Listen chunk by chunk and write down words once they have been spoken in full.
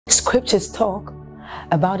scriptures talk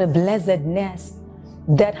about a blessedness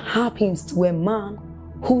that happens to a man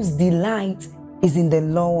whose delight is in the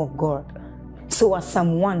law of God. So as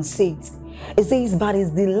Psalm 1 says, it says, but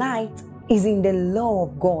his delight is in the law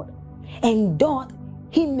of God, and doth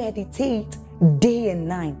he meditate day and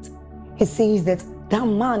night. He says that that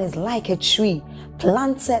man is like a tree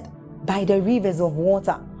planted by the rivers of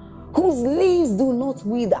water, whose leaves do not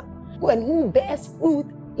wither, and who bears fruit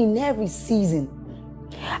in every season.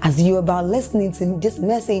 As you're about listening to this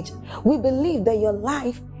message, we believe that your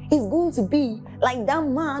life is going to be like that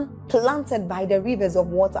man planted by the rivers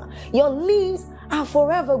of water. Your leaves are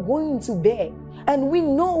forever going to bear. And we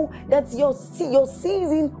know that your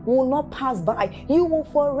season will not pass by. You will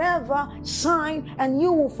forever shine and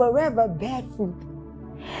you will forever bear fruit.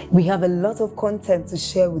 We have a lot of content to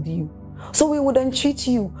share with you. So we would entreat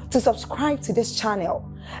you to subscribe to this channel,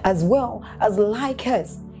 as well as like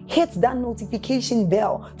us. Hit that notification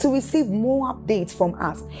bell to receive more updates from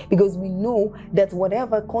us, because we know that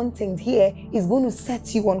whatever content here is going to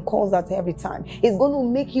set you on course at every time. It's going to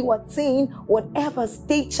make you attain whatever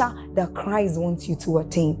stature that Christ wants you to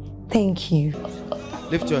attain. Thank you.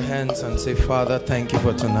 Lift your hands and say, Father, thank you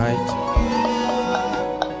for tonight.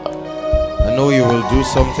 I know you will do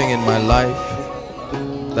something in my life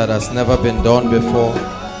that has never been done before.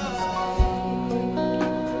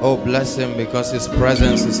 Oh, bless him, because his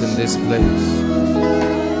presence is in this place.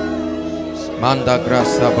 Manda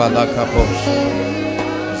grasa balaka bosh.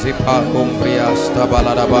 Zipa cumbria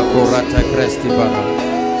stabalada bakurata crestibana.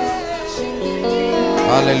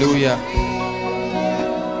 Hallelujah.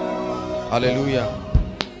 Hallelujah.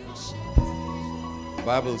 The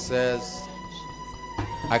Bible says,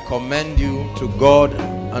 I commend you to God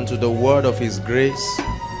and to the word of his grace,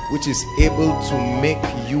 which is able to make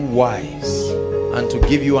you wise and to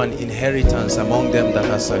give you an inheritance among them that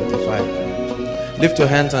are sanctified. Lift your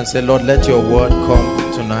hands and say, Lord, let your word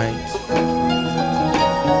come tonight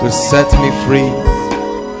to set me free,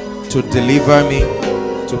 to deliver me,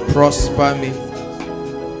 to prosper me,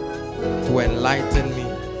 to enlighten me,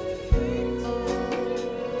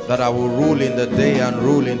 that I will rule in the day and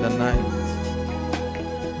rule in the night,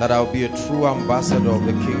 that I will be a true ambassador of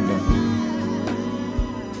the kingdom.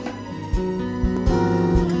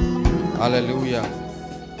 Hallelujah.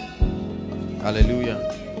 Hallelujah.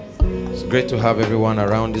 It's great to have everyone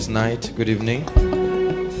around this night. Good evening.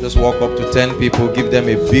 Just walk up to 10 people, give them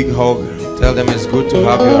a big hug, tell them it's good to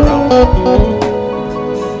have you around.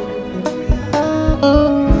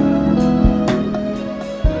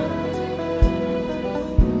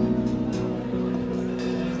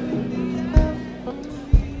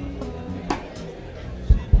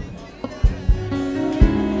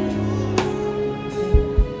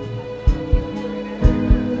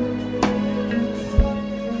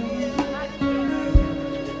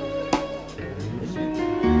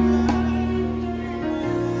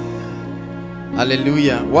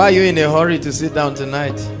 Hallelujah. Why are you in a hurry to sit down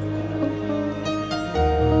tonight?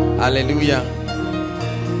 Hallelujah.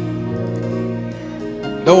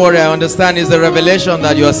 Don't worry, I understand it's the revelation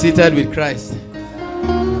that you are seated with Christ.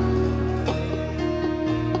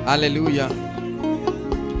 Hallelujah.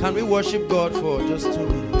 Can we worship God for just 2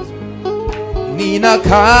 minutes? Nina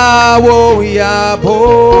kawo yabo,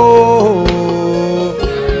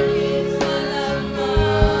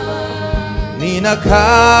 Nina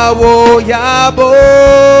kawo yabo,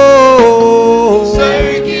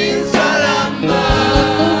 Sarkin salama,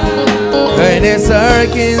 Kene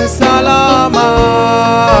sarkin salama,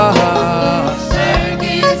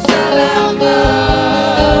 Sarkin salama,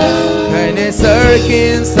 Kene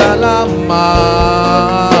sarkin salama,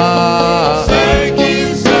 Sarkin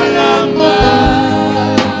salama,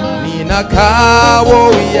 Nina kawo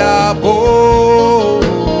yabo,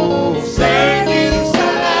 Sarkin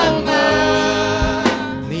salama,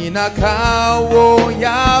 Nina kawo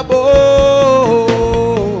yabo,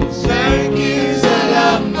 Sarkin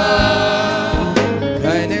salama,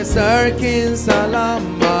 Kene sarkin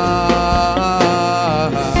salama,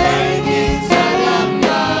 Sarkin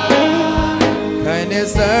salama, Kene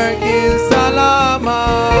sarkin salama,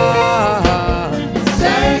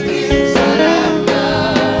 Sarkin salama,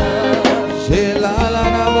 Shelala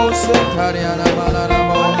namo sekariana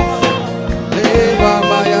malaramo, Leva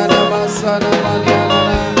bayana masana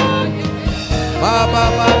malyana, Baba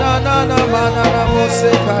banana manana mo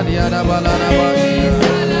sekariana balaramo,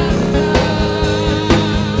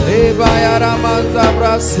 Leva yara manza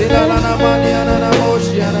brasila na malyana na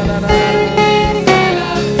moshiana na.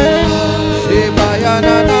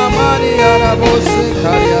 Bayana na Mariana Bose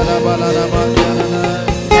Kariana Balana Mariana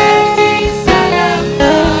Sarkin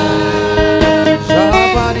salama,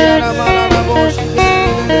 Shabariana Malana Bose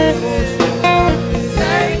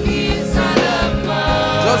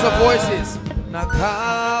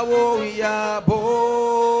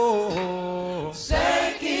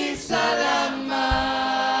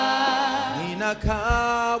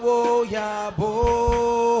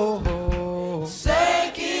yabo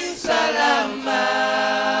Serkin salama.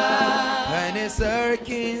 Hani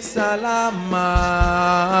serkin salama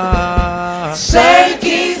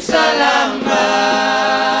Serkin salama.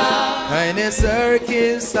 Hani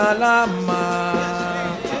serkin salama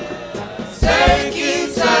Serkin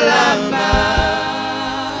salama.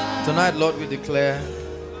 Tonight, Lord, we declare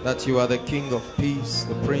that you are the King of Peace,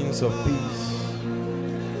 the Prince of Peace.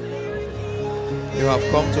 You have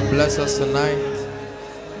come to bless us tonight.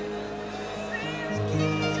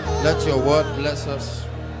 Let your word bless us.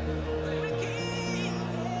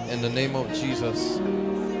 In the name of Jesus.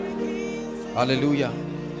 Hallelujah.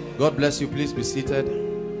 God bless you. Please be seated.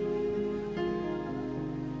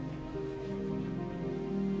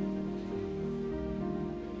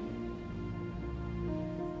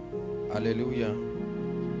 Hallelujah.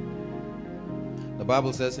 The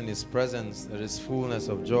Bible says in his presence there is fullness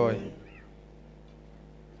of joy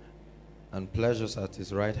and pleasures at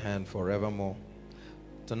his right hand forevermore.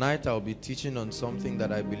 Tonight I'll be teaching on something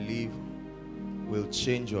that I believe will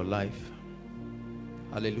change your life.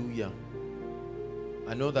 Hallelujah.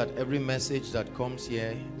 I know that every message that comes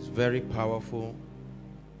here is very powerful,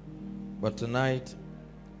 but tonight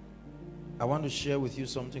I want to share with you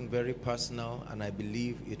something very personal, and I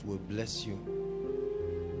believe it will bless you.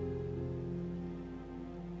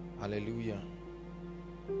 Hallelujah.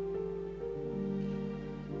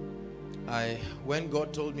 When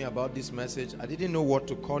God told me about this message, I didn't know what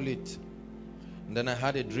to call it. And then I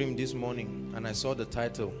had a dream this morning and I saw the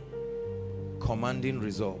title, Commanding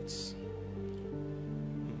Results.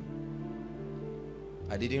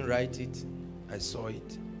 I didn't write it, I saw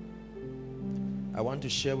it. I want to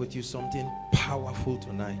share with you something powerful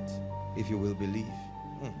tonight, if you will believe.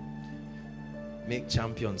 Make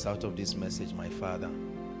champions out of this message, my Father.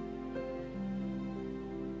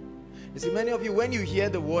 You see, many of you, when you hear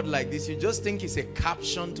the word like this, you just think it's a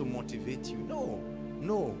caption to motivate you. No,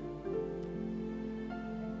 no.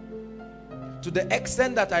 To the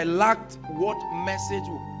extent that I lacked what message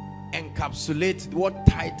would encapsulate, what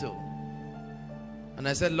title. And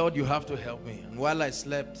I said, Lord, you have to help me. And while I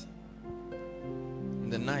slept in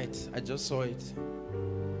the night, I just saw it.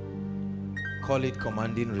 Call it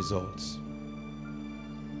Commanding Results.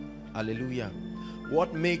 Hallelujah.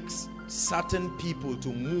 What makes certain people to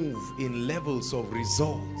move in levels of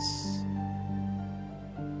results,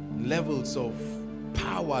 levels of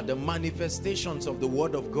power, the manifestations of the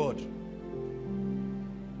Word of God?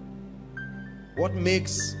 What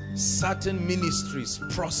makes certain ministries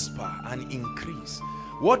prosper and increase?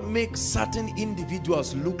 What makes certain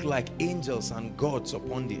individuals look like angels and gods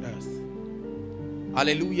upon the earth?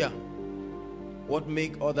 Hallelujah. What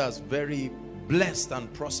makes others very blessed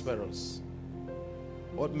and prosperous?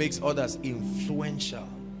 What makes others influential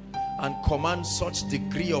and command such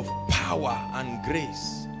degree of power and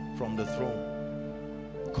grace from the throne?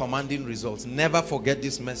 Commanding results. Never forget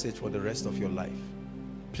this message for the rest of your life.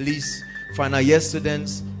 Please, final year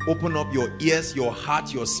students, open up your ears, your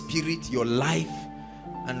heart, your spirit, your life,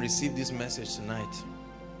 and receive this message tonight.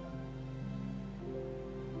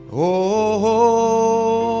 Oh, oh,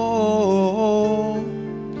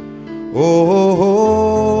 oh, oh,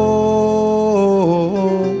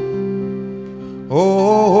 oh,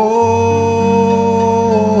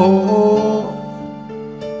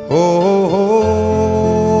 oh,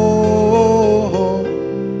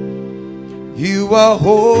 you are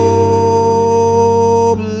holy,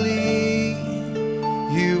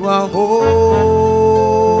 you are holy,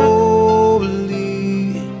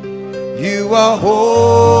 you are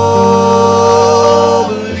holy,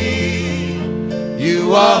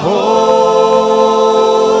 you are holy,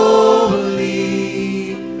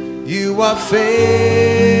 you are faithful,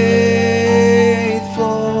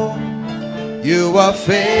 you are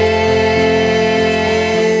faithful,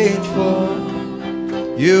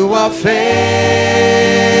 you are faithful,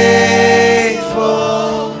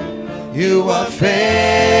 you are faithful.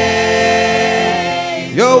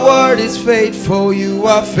 Your word is faithful, you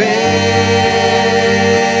are faithful,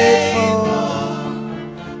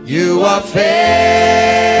 you are faithful,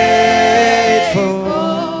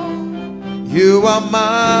 you are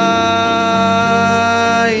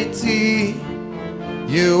mighty,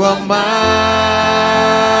 you are mighty,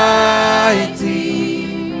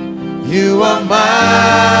 you are mighty,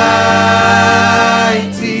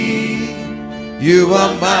 you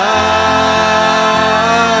are mighty.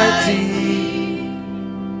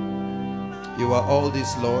 You are all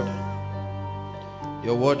this, Lord.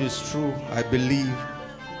 Your word is true, I believe.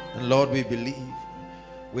 And Lord, we believe.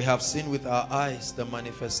 We have seen with our eyes the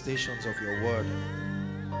manifestations of your word.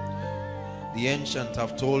 The ancients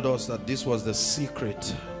have told us that this was the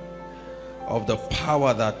secret of the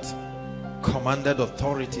power that commanded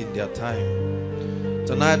authority in their time.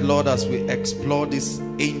 Tonight, Lord, as we explore this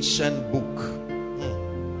ancient book,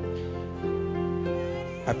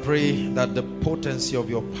 I pray that the potency of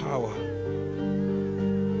your power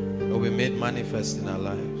will be made manifest in our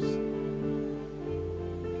lives.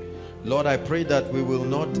 Lord, I pray that we will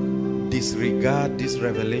not disregard this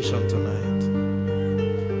revelation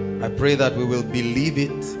tonight. I pray that we will believe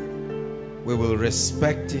it, we will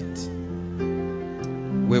respect it,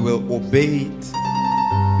 we will obey it,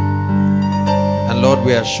 and Lord,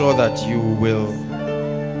 we are sure that you will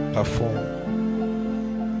perform.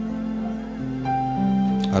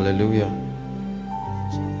 Hallelujah.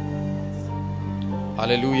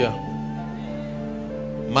 Hallelujah.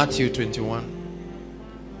 Matthew 21.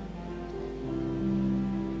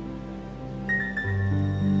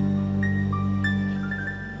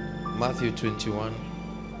 Matthew 21.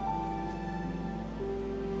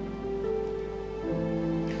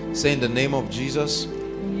 Say, in the name of Jesus,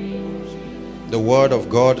 the word of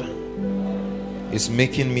God is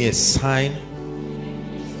making me a sign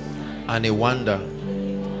and a wonder,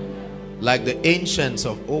 like the ancients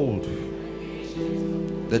of old,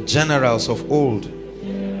 the generals of old,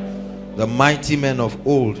 the mighty men of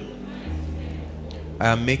old. I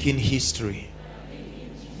am making history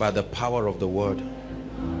by the power of the word.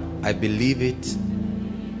 I believe it,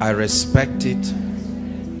 I respect it,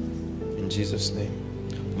 in Jesus' name.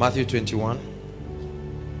 Matthew 21.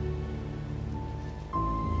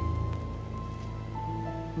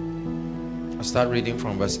 I'll start reading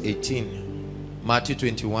from verse 18. Matthew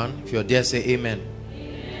 21. If you're there, say amen.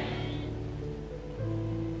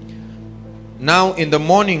 Now in the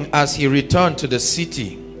morning, as he returned to the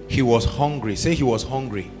city, he was hungry. Say, he was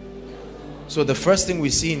hungry. So the first thing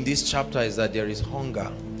we see in this chapter is that there is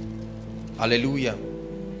hunger. Hallelujah.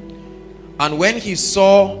 And when he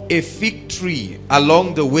saw a fig tree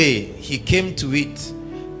along the way, he came to it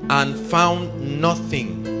and found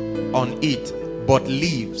nothing on it but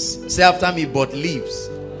leaves. Say after me, but leaves.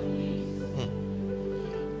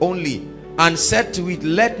 Only. And said to it,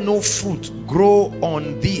 let no fruit grow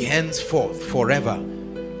on thee henceforth forever.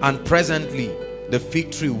 And presently the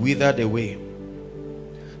fig tree withered away.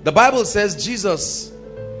 The Bible says Jesus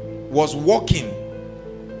was walking,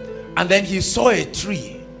 and then he saw a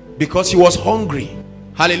tree because he was hungry.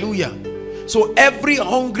 Hallelujah. So every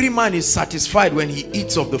hungry man is satisfied when he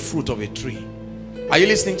eats of the fruit of a tree. Are you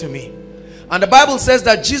listening to me? And the Bible says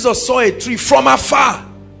that Jesus saw a tree from afar.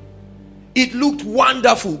 It looked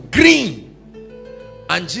wonderful, green.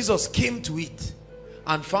 And Jesus came to it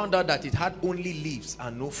and found out that it had only leaves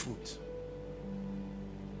and no fruit.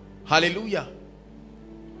 Hallelujah.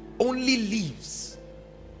 Only leaves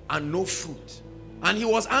and no fruit. And he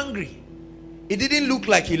was angry. It didn't look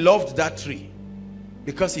like he loved that tree,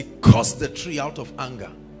 because he cursed the tree out of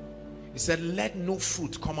anger. He said, let no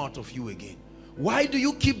fruit come out of you again. Why do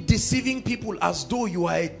you keep deceiving people as though you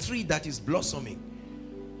are a tree that is blossoming?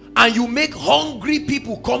 And you make hungry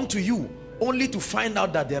people come to you only to find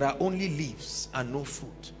out that there are only leaves and no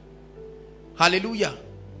fruit. Hallelujah.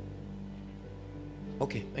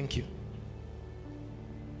 Okay, thank you.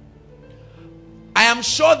 I am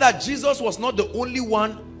sure that Jesus was not the only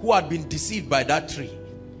one who had been deceived by that tree.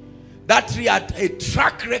 That tree had a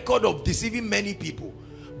track record of deceiving many people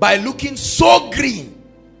by looking so green.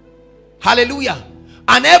 Hallelujah.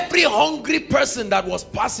 And every hungry person that was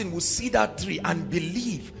passing would see that tree and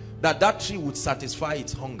believe that that tree would satisfy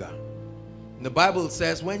its hunger. The Bible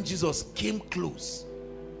says when Jesus came close,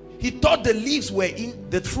 he thought the leaves were in,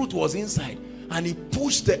 the fruit was inside, and he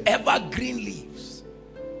pushed the evergreen leaves.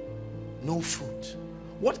 No fruit.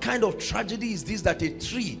 What kind of tragedy is this, that a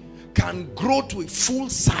tree can grow to a full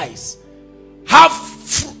size, have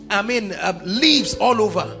leaves all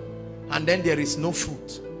over, and then there is no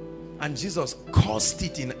fruit? And Jesus cursed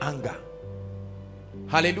it in anger.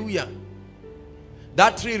 Hallelujah.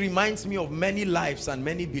 That tree reminds me of many lives and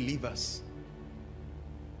many believers.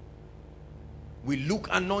 We look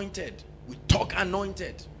anointed, we talk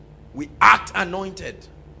anointed, we act anointed.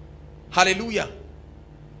 Hallelujah.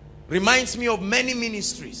 Reminds me of many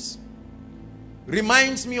ministries.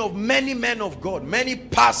 Reminds me of many men of God, many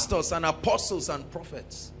pastors and apostles and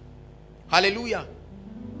prophets. Hallelujah.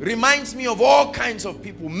 Reminds me of all kinds of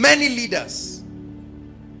people, many leaders.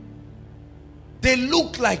 They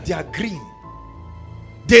look like they are green.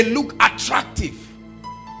 They look attractive.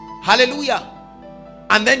 Hallelujah.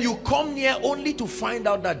 And then you come near only to find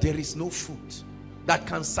out that there is no fruit that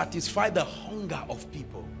can satisfy the hunger of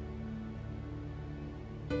people.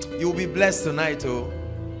 You will be blessed tonight. Oh,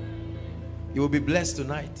 you will be blessed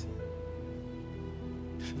tonight.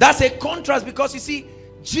 That's a contrast, because you see,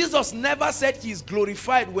 Jesus never said he is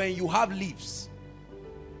glorified when you have leaves.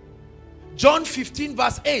 John 15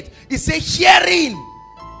 verse 8, he said, herein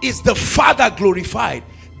is the Father glorified,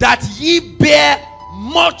 that ye bear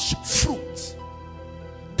much fruit.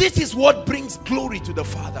 This is what brings glory to the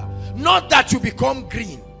Father, not that you become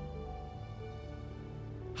green.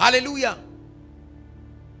 Hallelujah.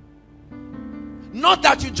 Not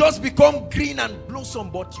that you just become green and blossom,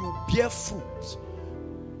 but you bear fruit.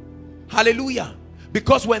 Hallelujah.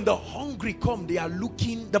 Because when the hungry come, they are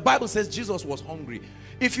looking. The Bible says Jesus was hungry.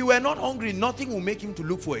 If you were not hungry, nothing will make him to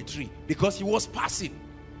look for a tree, because he was passing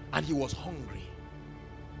and he was hungry.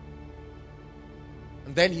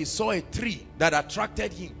 And then he saw a tree that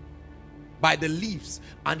attracted him by the leaves,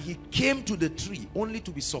 and he came to the tree only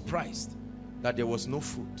to be surprised that there was no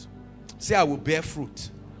fruit. Say, I will bear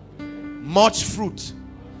fruit, much fruit,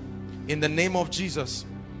 in the name of Jesus.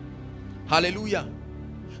 Hallelujah.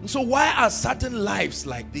 And so why are certain lives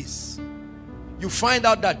like this? You find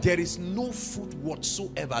out that there is no fruit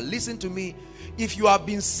whatsoever. Listen to me. If you have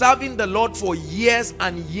been serving the Lord for years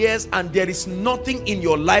and years and there is nothing in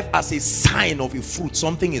your life as a sign of a fruit,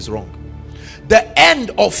 something is wrong. The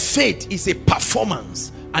end of faith is a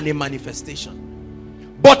performance and a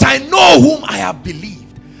manifestation. But I know whom I have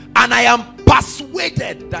believed, and I am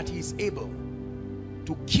persuaded that he is able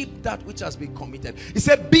to keep that which has been committed. He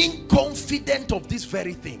said, being confident of this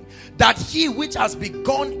very thing, that he which has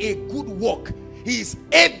begun a good work, he is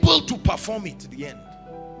able to perform it to the end.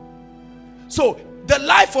 So the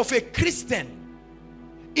life of a Christian,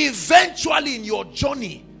 eventually in your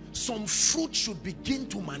journey, some fruit should begin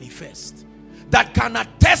to manifest that can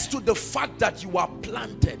attest to the fact that you are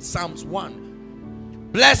planted. Psalms 1.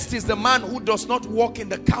 Blessed is the man who does not walk in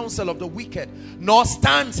the counsel of the wicked, nor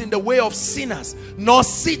stands in the way of sinners, nor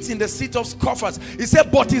sits in the seat of scoffers. He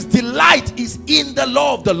said, but his delight is in the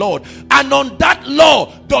law of the Lord, and on that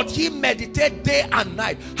law doth he meditate day and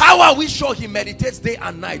night. How are we sure he meditates day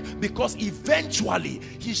and night? Because eventually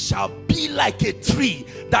he shall be like a tree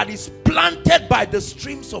that is planted by the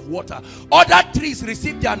streams of water. Other trees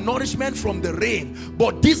receive their nourishment from the rain,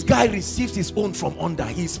 but this guy receives his own from under.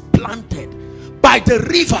 He is planted by the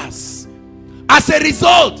rivers. As a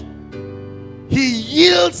result, he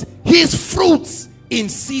yields his fruits in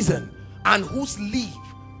season, and whose leaf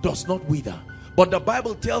does not wither. But the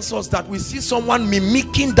Bible tells us that we see someone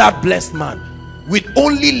mimicking that blessed man with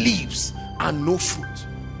only leaves and no fruit.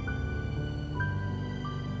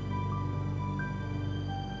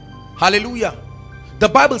 Hallelujah. The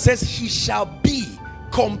Bible says he shall be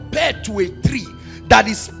compared to a tree that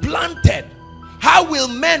is planted. How will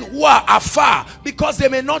men who are afar, because they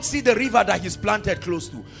may not see the river that he's planted close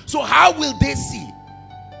to, so how will they see?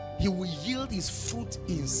 He will yield his fruit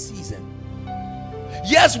in season.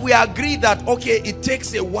 Yes, we agree that, okay, it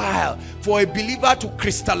takes a while for a believer to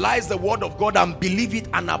crystallize the word of God and believe it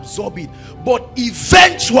and absorb it, but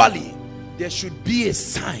eventually there should be a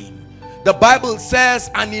sign. The Bible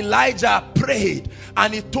says, and Elijah prayed,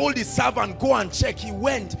 and he told his servant, go and check. He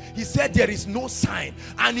went, he said there is no sign,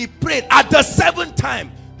 and he prayed. At the seventh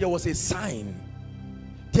time there was a sign.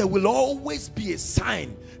 There will always be a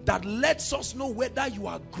sign that lets us know whether you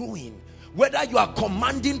are growing, whether you are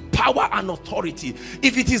commanding power and authority.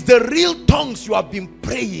 If it is the real tongues you have been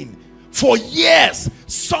praying for years,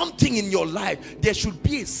 something in your life, there should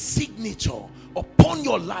be a signature upon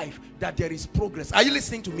your life that there is progress. Are you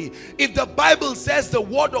listening to me? If the Bible says the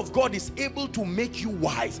word of God is able to make you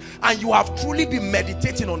wise, and you have truly been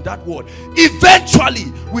meditating on that word,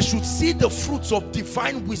 eventually we should see the fruits of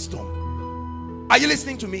divine wisdom. Are you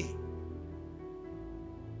listening to me?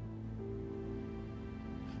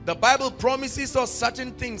 The Bible promises us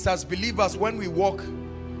certain things as believers when we walk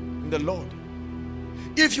in the Lord.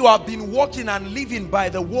 If you have been walking and living by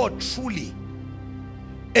the word truly,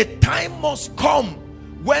 a time must come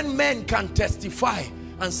when men can testify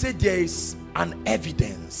and say there is an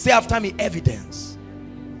evidence. Say after me, evidence.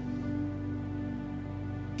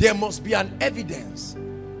 There must be an evidence.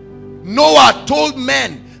 Noah told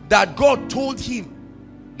men that God told him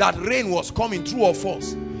that rain was coming, true or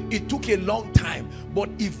false. It took a long time, but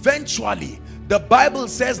eventually the Bible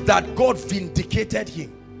says that God vindicated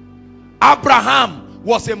him. Abraham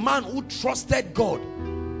was a man who trusted God,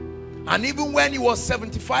 and even when he was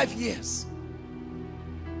 75 years,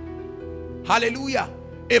 hallelujah,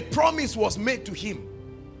 a promise was made to him,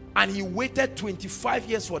 and he waited 25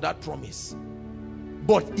 years for that promise.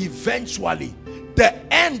 But eventually the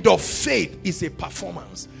end of faith is a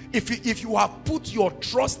performance. If you have put your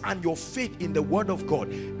trust and your faith in the word of God,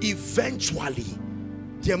 eventually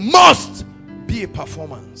there must be a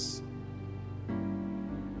performance.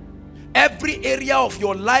 Every area of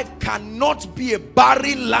your life cannot be a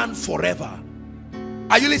barren land forever.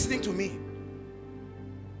 Are you listening to me?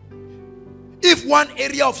 If one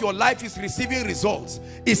area of your life is receiving results,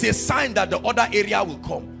 it's a sign that the other area will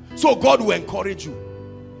come. So God will encourage you.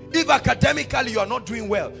 If academically you are not doing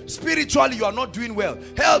well, spiritually you are not doing well,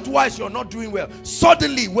 health-wise you are not doing well,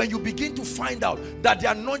 suddenly when you begin to find out that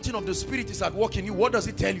the anointing of the Spirit is at work in you, what does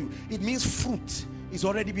it tell you? It means fruit is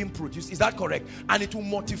already being produced. Is that correct? And it will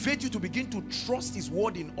motivate you to begin to trust His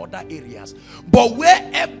word in other areas. But where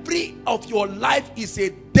every of your life is a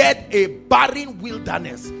dead, a barren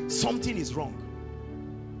wilderness, something is wrong.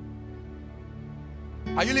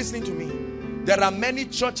 Are you listening to me? There are many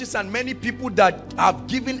churches and many people that have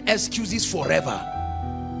given excuses forever.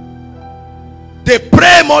 They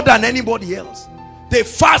pray more than anybody else. They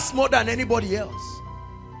fast more than anybody else.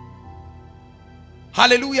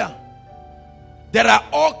 Hallelujah. There are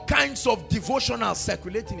all kinds of devotionals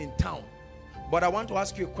circulating in town. But I want to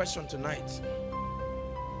ask you a question tonight.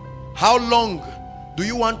 How long do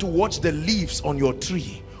you want to watch the leaves on your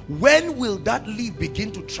tree? When will that leaf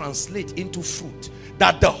begin to translate into fruit,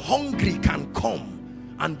 that the hungry can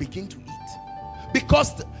come and begin to eat?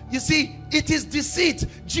 Because you see, it is deceit.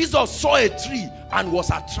 Jesus saw a tree and was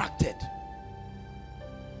attracted.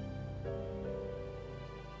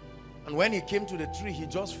 And when he came to the tree, he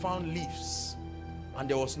just found leaves and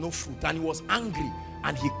there was no fruit, and he was angry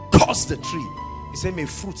and he cursed the tree. He said, may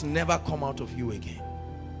fruit never come out of you again.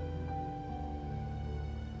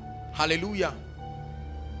 Hallelujah.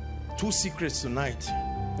 Two secrets tonight.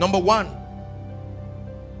 Number one,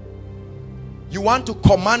 you want to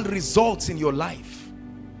command results in your life.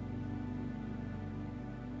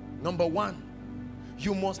 Number one,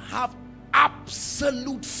 you must have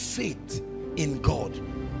absolute faith in God.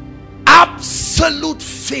 Absolute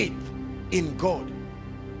faith in God.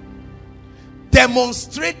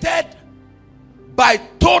 Demonstrated by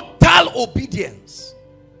total obedience.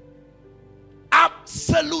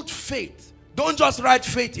 Absolute faith. Don't just write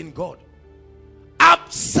faith in God.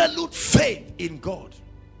 Absolute faith in God.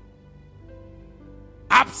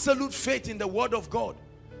 Absolute faith in the word of God.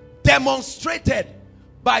 Demonstrated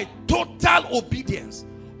by total obedience.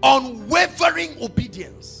 Unwavering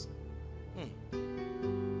obedience.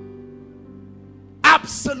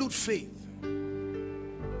 Absolute faith.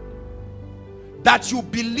 That you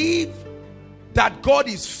believe that God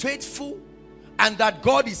is faithful and that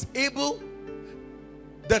God is able.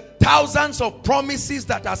 The thousands of promises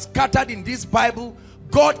that are scattered in this Bible,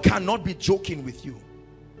 God cannot be joking with you.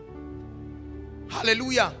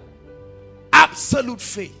 Hallelujah. Absolute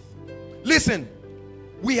faith. Listen,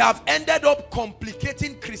 we have ended up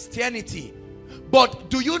complicating Christianity. But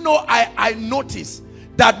do you know, I noticed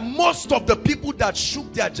that most of the people that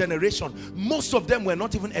shook their generation, most of them were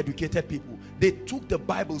not even educated people. They took the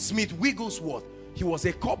Bible. Smith Wigglesworth, he was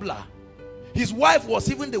a cobbler. His wife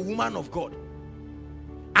was even the woman of God.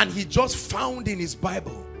 And he just found in his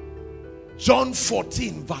Bible, John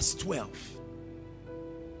 14 verse 12.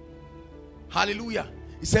 Hallelujah.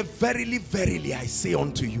 He said, verily, verily, I say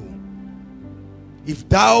unto you, if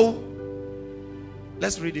thou,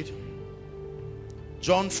 let's read it.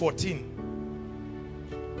 John 14.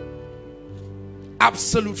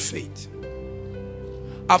 Absolute faith.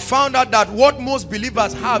 I found out that what most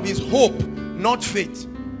believers have is hope, not faith.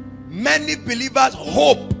 Many believers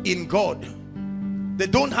hope in God. They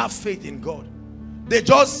don't have faith in God. They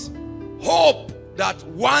just hope that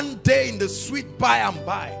one day in the sweet by and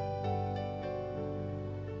by.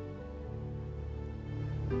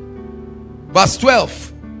 Verse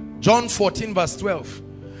 12. John 14 verse 12.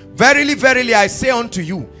 Verily, verily, I say unto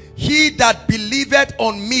you, he that believeth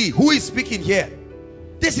on me. Who is speaking here?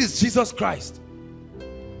 This is Jesus Christ.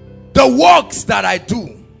 The works that I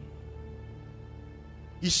do,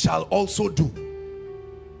 he shall also do.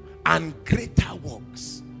 And greater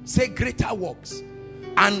works. Say greater works.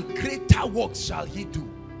 And greater works shall he do.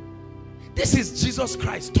 This is Jesus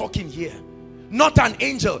Christ talking here. Not an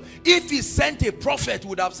angel. If he sent a prophet,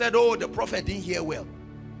 would have said, oh, the prophet didn't hear well.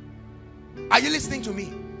 Are you listening to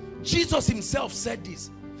me? Jesus himself said this.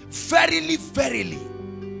 Verily, verily,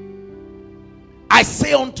 I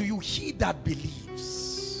say unto you, he that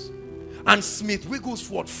believes. And Smith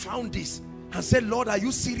Wigglesworth found this and said, Lord, are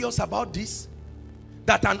you serious about this?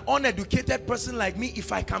 That an uneducated person like me,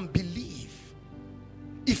 if I can believe.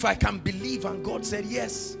 And God said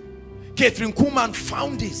yes. Catherine Kuhlman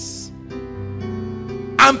found this.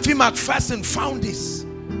 Amphi McPherson found this.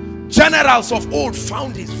 Generals of old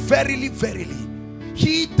found this. Verily, verily,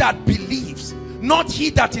 he that believes, not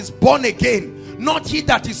he that is born again, not he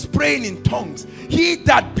that is praying in tongues, he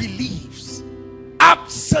that believes.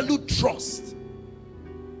 Absolute trust.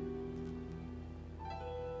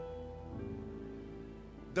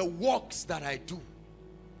 the works that I do,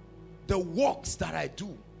 the works that I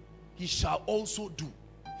do, he shall also do.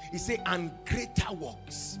 He said, and greater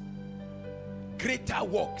works. Greater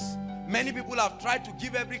works. Many people have tried to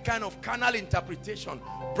give every kind of carnal interpretation.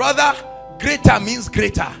 Brother, greater means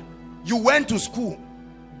greater. You went to school.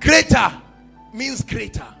 Greater means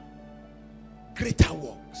greater. Greater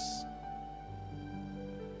works.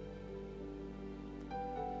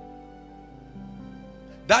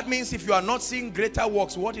 That means if you are not seeing greater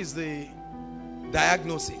works, what is the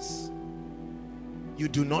diagnosis? You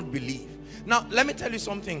do not believe. Now, let me tell you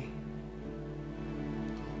something.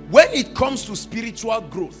 When it comes to spiritual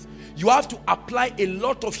growth, you have to apply a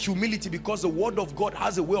lot of humility, because the word of God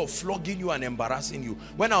has a way of flogging you and embarrassing you.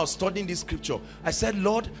 When I was studying this scripture, I said,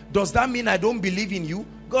 Lord, does that mean I don't believe in you?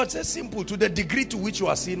 God said, simple, to the degree to which you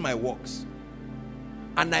are seeing my works.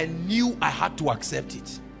 And I knew I had to accept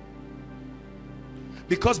it.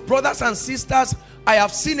 Because brothers and sisters, I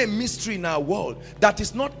have seen a mystery in our world, that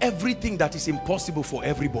is not everything that is impossible for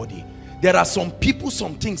everybody. There are some people,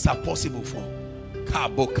 some things are possible for.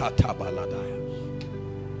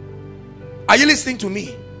 Are you listening to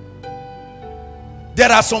me?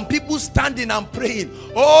 There are some people standing and praying,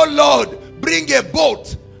 oh Lord, bring a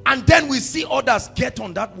boat. And then we see others get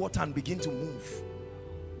on that water and begin to move.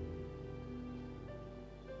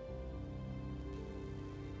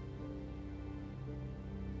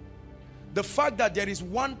 The fact that there is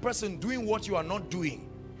one person doing what you are not doing,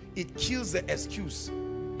 it kills the excuse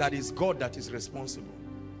that is God that is responsible.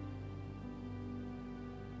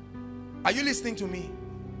 Are you listening to me?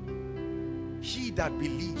 He that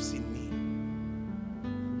believes in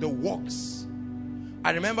me, the works.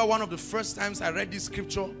 I remember one of the first times I read this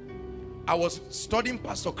scripture, I was studying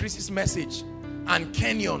Pastor Chris's message and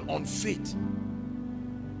Kenyon on faith.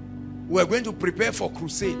 We were going to prepare for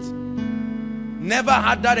crusade. Never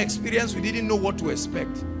had that experience. We didn't know what to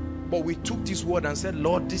expect. But we took this word and said,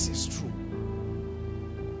 Lord, this is true.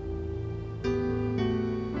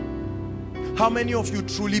 How many of you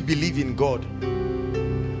truly believe in God?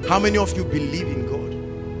 How many of you believe in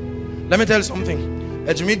God? Let me tell you something.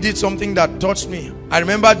 Ejimi did something that touched me. I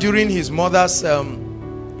remember during his mother's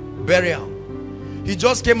burial, he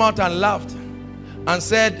just came out and laughed and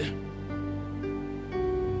said,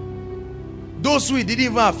 those who it didn't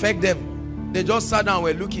even affect them, they just sat down and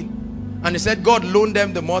were looking. And he said God loaned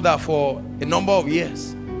them the mother for a number of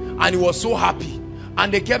years. And he was so happy.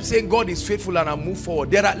 And they kept saying God is faithful and I move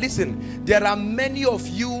forward. Listen, there are many of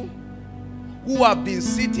you who have been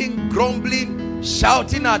sitting, grumbling,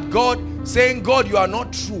 shouting at God, saying, God, you are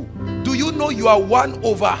not true. Do you know you are one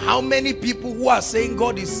over how many people who are saying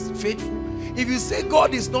God is faithful? If you say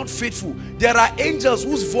God is not faithful, there are angels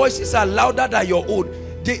whose voices are louder than your own.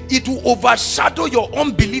 It will overshadow your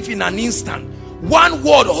unbelief in an instant. One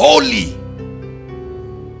word, holy.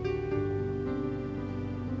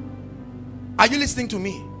 Are you listening to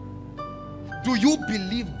me? Do you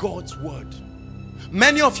believe God's word?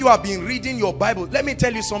 Many of you have been reading your Bible. Let me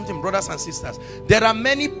tell you something, brothers and sisters. There are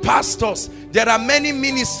many pastors, there are many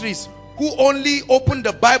ministries who only open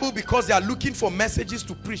the Bible because they are looking for messages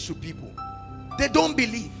to preach to people. They don't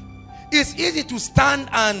believe. It's easy to stand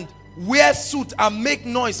and wear suit and make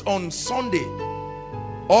noise on Sunday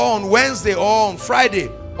or on Wednesday or on Friday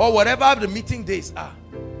or whatever the meeting days are.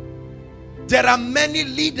 There are many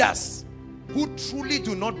leaders who truly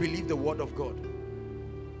do not believe the word of God.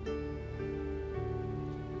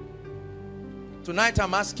 Tonight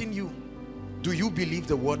I'm asking you, do you believe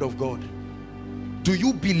the word of God? Do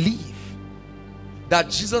you believe that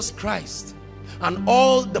Jesus Christ and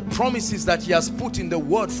all the promises that he has put in the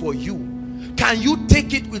word for you, can you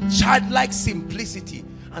take it with childlike simplicity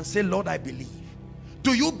and say, Lord, I believe?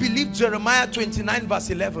 Do you believe Jeremiah 29 verse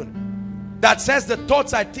 11 that says the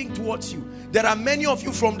thoughts I think towards you? There are many of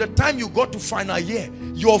you, from the time you got to final year,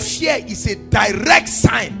 your fear is a direct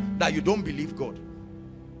sign that you don't believe God.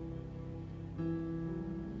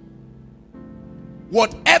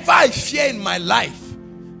 Whatever I fear in my life,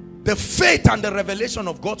 the faith and the revelation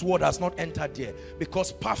of God's word has not entered there,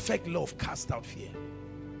 because perfect love casts out fear.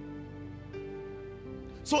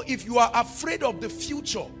 So if you are afraid of the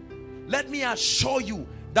future, let me assure you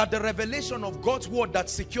that the revelation of God's word that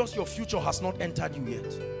secures your future has not entered you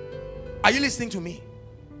yet. Are you listening to me?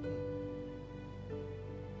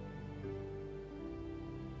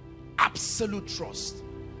 Absolute trust.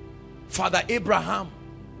 Father Abraham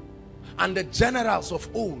and the generals of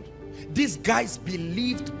old, these guys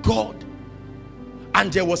believed God,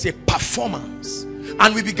 and there was a performance,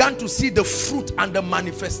 and we began to see the fruit and the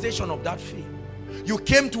manifestation of that faith. You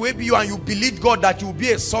came to ABU and you believed God that you will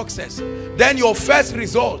be a success. Then your first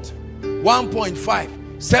result,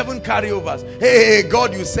 1.5. 7 carryovers. Hey,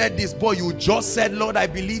 God, you said this. Boy, you just said, Lord, I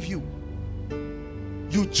believe you.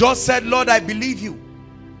 You just said, Lord, I believe you.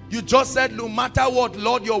 You just said, no matter what,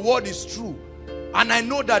 Lord, your word is true. And I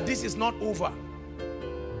know that this is not over.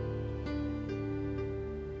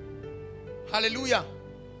 Hallelujah.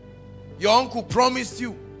 Your uncle promised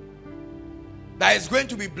you that is going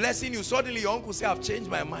to be blessing you. Suddenly your uncle said, I've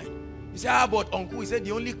changed my mind. You say, how about uncle? He said,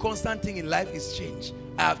 the only constant thing in life is change.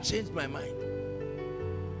 I have changed my mind.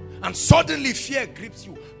 And suddenly fear grips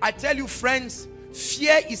you. I tell you, friends,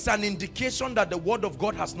 fear is an indication that the word of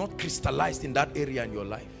God has not crystallized in that area in your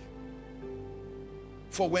life.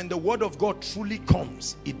 For when the word of God truly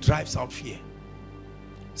comes, it drives out fear.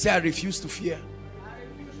 Say, I refuse to fear.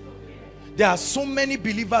 There are so many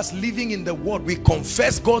believers living in the word. We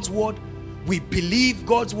confess God's word. We believe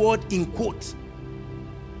God's word in quote.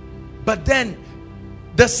 But then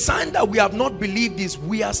the sign that we have not believed is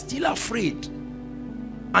we are still afraid.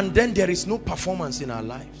 And then there is no performance in our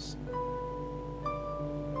lives.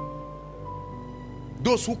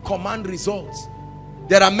 Those who command results.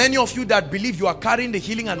 There are many of you that believe you are carrying the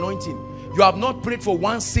healing anointing. You have not prayed for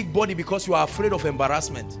one sick body because you are afraid of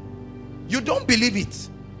embarrassment. You don't believe it.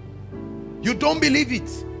 You don't believe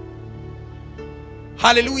it.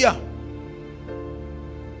 Hallelujah.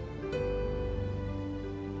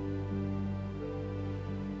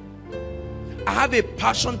 I have a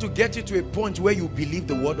passion to get you to a point where you believe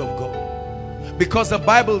the word of God. Because the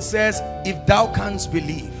Bible says, if thou canst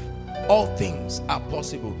believe, all things are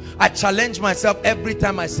possible. I challenge myself every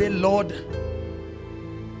time I say, Lord,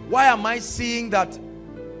 why am I seeing that?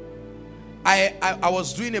 I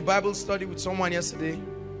was doing a Bible study with someone yesterday.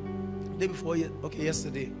 Day before, okay,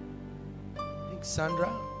 yesterday. I think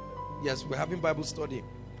Sandra. Yes, we're having Bible study.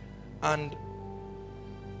 And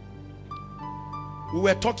we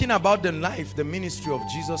were talking about the life, the ministry of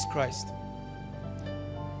Jesus Christ.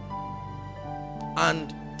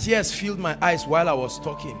 And tears filled my eyes while I was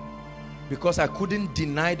talking, because I couldn't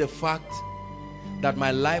deny the fact that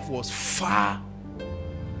my life was far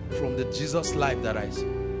from the Jesus life that I saw.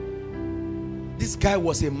 This guy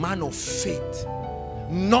was a man of faith.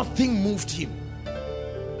 Nothing moved him.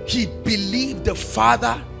 He believed the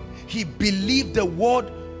Father. He believed the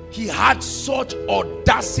word. He had such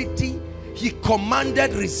audacity. He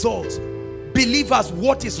commanded results. Believers,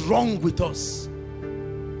 what is wrong with us?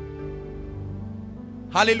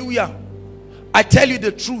 Hallelujah. I tell you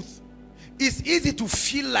the truth. It's easy to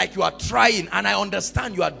feel like you are trying, and I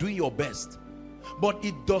understand you are doing your best. But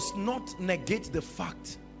it does not negate the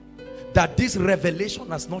fact that this revelation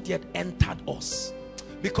has not yet entered us.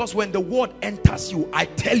 Because when the word enters you, I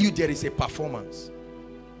tell you there is a performance.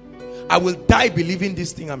 I will die believing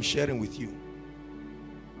this thing I'm sharing with you.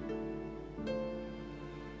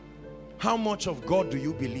 How much of God do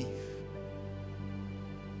you believe?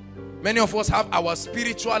 Many of us have our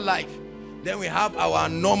spiritual life. Then we have our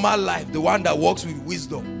normal life, the one that works with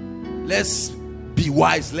wisdom. Let's be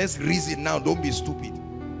wise. Let's reason now. Don't be stupid.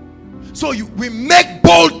 So we make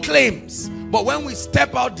bold claims. But when we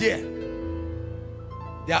step out there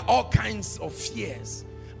are all kinds of fears.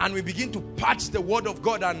 And we begin to patch the word of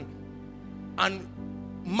God and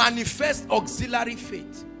manifest auxiliary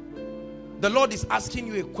faith. The Lord is asking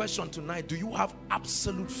you a question tonight. Do you have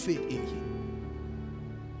absolute faith in Him?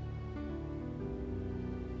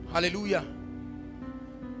 Hallelujah.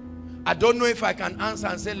 I don't know if I can answer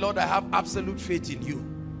and say, Lord, I have absolute faith in you.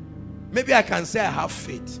 Maybe I can say I have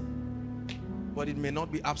faith, but it may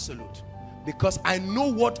not be absolute, because I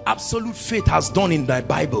know what absolute faith has done in my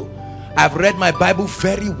Bible. I've read my Bible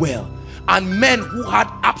very well, and men who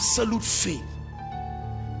had absolute faith,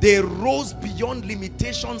 they rose beyond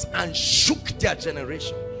limitations and shook their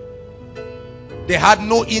generation. They had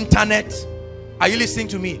no internet. Are you listening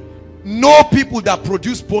to me? No people that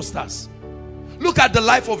produce posters. Look at the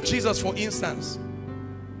life of Jesus, for instance.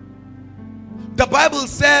 The Bible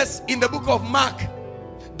says in the book of Mark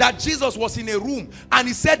that Jesus was in a room, and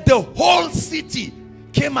he said the whole city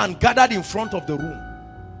came and gathered in front of the room.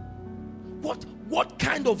 What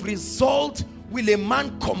kind of result will a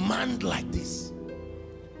man command like this?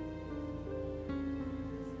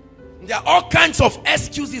 There are all kinds of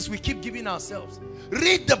excuses we keep giving ourselves.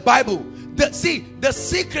 Read the Bible. The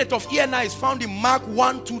secret of ENI is found in Mark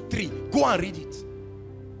 1, 2, 3. Go and read it.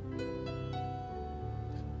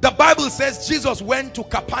 The Bible says Jesus went to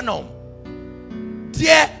Capernaum.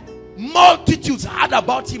 There, multitudes heard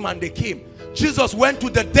about him and they came. Jesus went to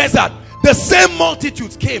the desert. The same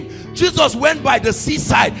multitudes came. Jesus went by the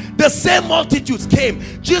seaside. The same multitudes came.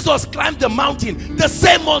 Jesus climbed the mountain. The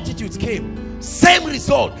same multitudes came. Same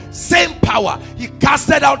result, same power. He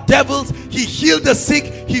casted out devils, he healed the sick,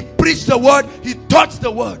 he preached the word, he taught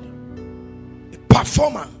the word. A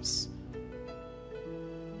performance.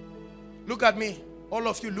 Look at me. All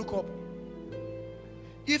of you, look up.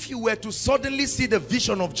 If you were to suddenly see the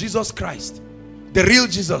vision of Jesus Christ, the real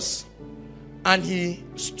Jesus, and he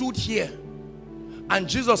stood here, and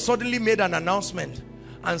Jesus suddenly made an announcement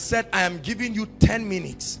and said, I am giving you 10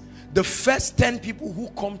 minutes. The first 10 people who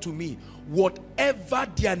come to me, whatever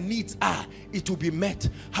their needs are, it will be met.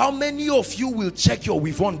 How many of you will check your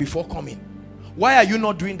Wivon before coming? Why are you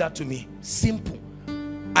not doing that to me? Simple.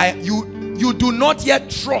 You do not yet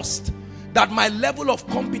trust that my level of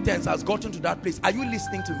competence has gotten to that place. Are you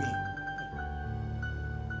listening to me?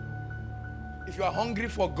 If you are hungry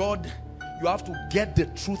for God, you have to get the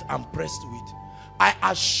truth and press to it. I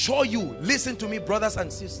assure you, listen to me, brothers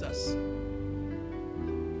and sisters.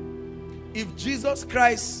 If Jesus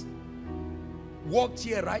Christ walked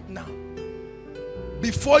here right now,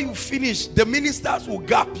 before you finish, the ministers will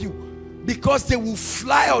gap you, because they will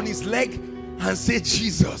fly on his leg and say,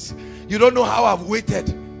 Jesus, you don't know how I've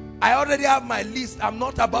waited. I already have my list. I'm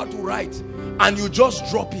not about to write. And you just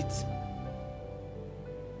drop it.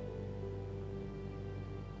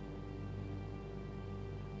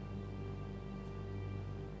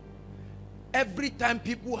 Every time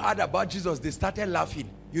people heard about Jesus, they started laughing.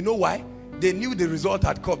 You know why? They knew the result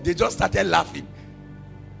had come. They just started laughing.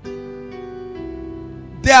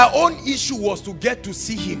 Their own issue was to get to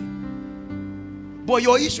see him. But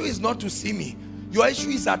your issue is not to see me. Your issue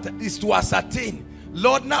is to ascertain,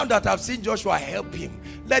 Lord, now that I've seen Joshua, help him.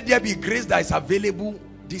 Let there be grace that is available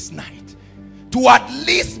this night to at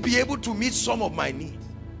least be able to meet some of my needs.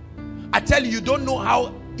 I tell you, you don't know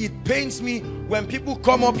how it pains me when people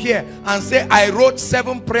come up here and say, I wrote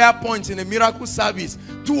 7 prayer points in a miracle service.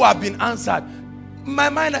 2 have been answered. In my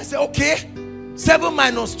mind, I say, okay, 7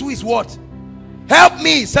 minus 2 is what? Help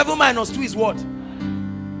me. 7 minus 2 is what?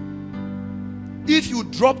 If you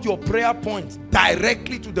dropped your prayer point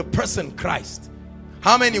directly to the person Christ,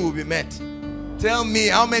 how many will be met? Tell me,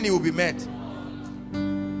 how many will be met?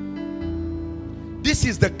 This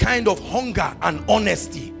is the kind of hunger and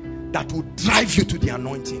honesty that will drive you to the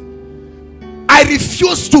anointing. I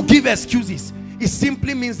refuse to give excuses. It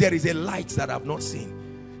simply means there is a light that I've not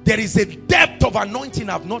seen. There is a depth of anointing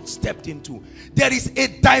I've not stepped into. There is a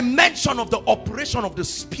dimension of the operation of the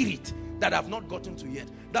Spirit that I've not gotten to yet.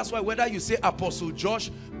 That's why whether you say Apostle Josh,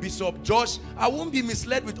 Bishop Josh, I won't be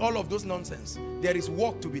misled with all of those nonsense. There is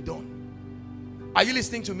work to be done. Are you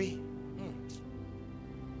listening to me?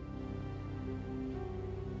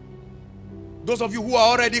 Those of you who are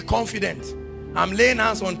already confident, I'm laying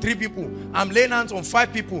hands on 3 people, I'm laying hands on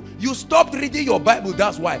 5 people. You stopped reading your Bible,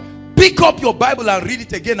 that's why. Pick up your Bible and read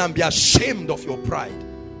it again and be ashamed of your pride.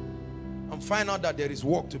 And find out that there is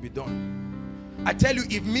work to be done. I tell you,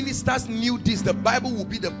 if ministers knew this, the Bible will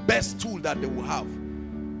be the best tool that they will have.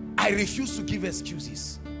 I refuse to give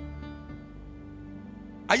excuses.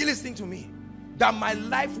 Are you listening to me? That my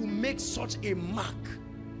life will make such a mark.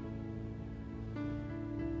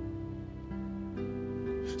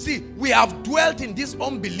 See, we have dwelt in this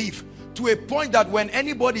unbelief to a point that when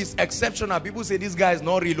anybody is exceptional, people say this guy is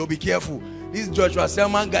not real. Oh, be careful. This Joshua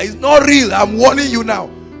Selman guy is not real. I'm warning you now.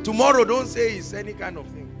 Tomorrow, don't say it's any kind of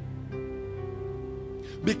thing.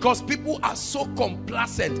 Because people are so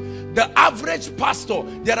complacent. The average pastor,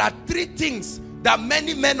 there are 3 things that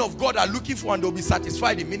many men of God are looking for and they'll be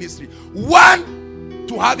satisfied in ministry. 1,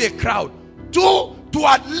 to have a crowd. 2, to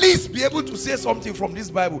at least be able to say something from this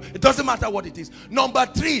Bible. It doesn't matter what it is. Number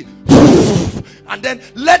 3, and then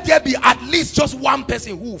let there be at least just 1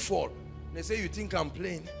 person who will fall. They say, you think I'm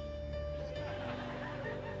playing?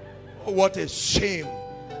 Oh, what a shame.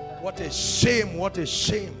 What a shame. What a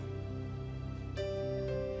shame.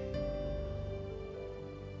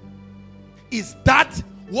 Is that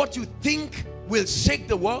what you think will shake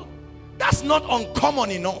the world? That's not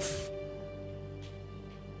uncommon enough.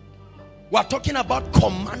 We're talking about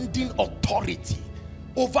commanding authority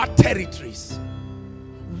over territories.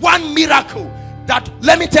 1 miracle that,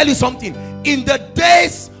 let me tell you something, in the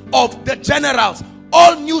days of the generals,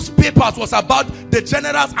 all newspapers was about the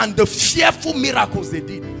generals and the fearful miracles they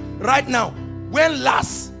did. Right now, when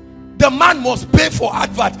last the man must pay for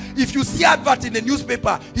advert. If you see advert in the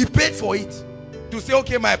newspaper, he paid for it. To say,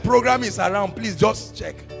 okay, my program is around, please just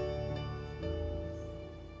check.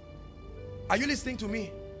 Are you listening to me?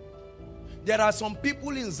 There are some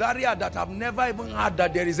people in Zaria that have never even heard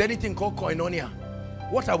that there is anything called koinonia.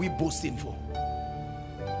 What are we boasting for?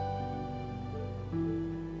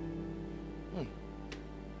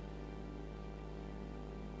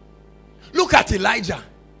 Look at Elijah.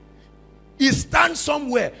 He stands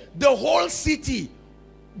somewhere. The whole city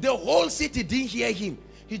didn't hear him.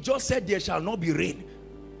 He just said, there shall not be rain.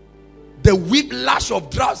 The whiplash of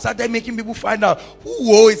drought started making people find out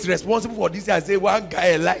who is responsible for this. I say, one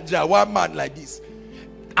guy, Elijah, one man like this.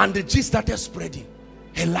 And the gist started spreading.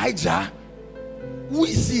 Elijah? Who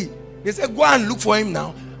is he? They said, go and look for him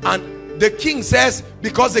now. And the king says,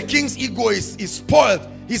 because the king's ego is spoiled,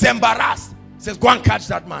 he's embarrassed. He says, go and catch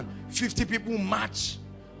that man. 50 people march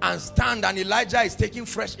and stand, and Elijah is taking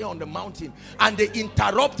fresh air on the mountain, and they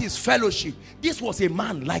interrupt his fellowship. This was a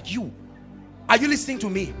man like you. Are you listening to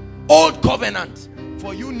me? Old covenant.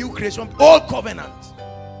 For you new creation, old covenant.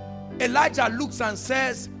 Elijah looks and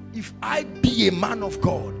says, if I be a man of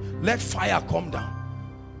God, let fire come down.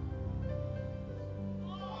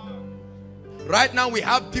 Right now we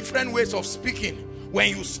have different ways of speaking. When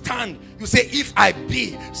you stand, you say, if I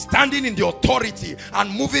be, standing in the authority and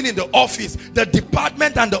moving in the office, the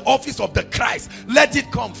department and the office of the Christ, let it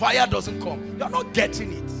come. Fire doesn't come. You're not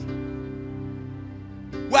getting it.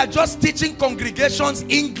 We're just teaching congregations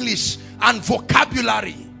English and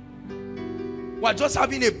vocabulary. We're just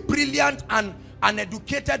having a brilliant and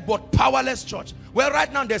educated but powerless church. Well,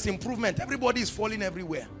 right now there's improvement. Everybody is falling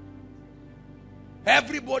everywhere.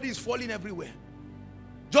 Everybody is falling everywhere.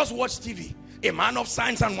 Just watch TV. A man of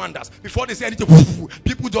signs and wonders. Before they say anything,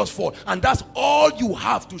 people just fall. And that's all you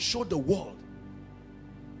have to show the world.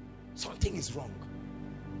 Something is wrong.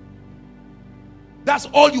 That's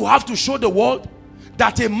all you have to show the world.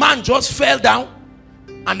 That a man just fell down.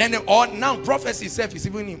 And then now prophecy itself is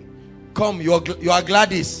even him. Come, you are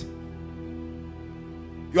Gladys.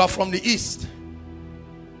 You are from the east.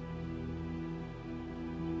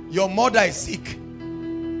 Your mother is sick.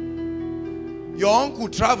 Your uncle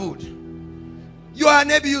traveled. You are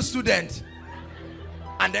an ABU student.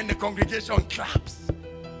 And then the congregation claps.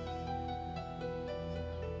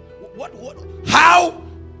 What? How?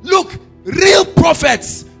 Look, real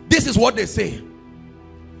prophets, this is what they say.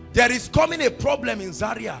 There is coming a problem in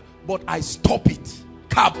Zaria, but I stop it.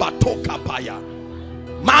 Kabato kapaya.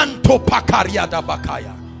 Manto pakaria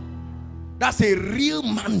dabakaya. That's a real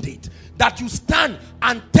mandate. That you stand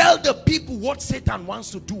and tell the people what Satan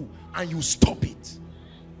wants to do, and you stop it.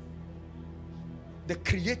 The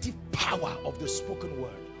creative power of the spoken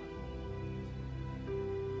word.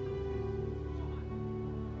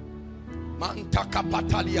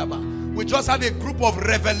 We just have a group of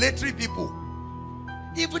revelatory people.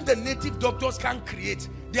 Even the native doctors can't create.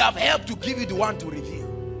 They have helped to give you the one to reveal.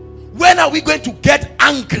 When are we going to get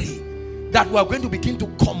angry that we are going to begin to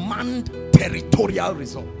command territorial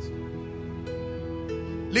results?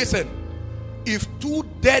 Listen, if 2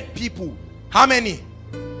 dead people, how many?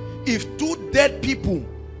 If 2 dead people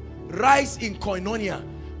rise in koinonia,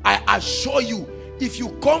 I assure you, if you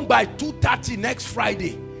come by 2:30 next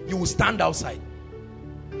Friday, you will stand outside.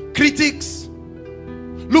 Critics,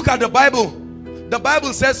 look at the Bible. The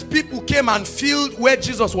Bible says people came and filled where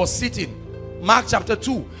Jesus was sitting. Mark chapter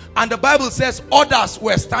 2. And the Bible says others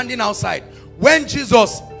were standing outside. When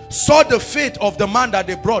Jesus saw the faith of the man that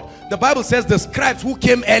they brought, the Bible says the scribes who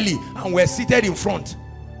came early and were seated in front,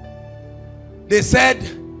 they said,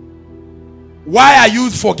 why are you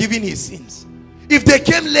forgiving his sins? If they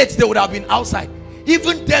came late, they would have been outside.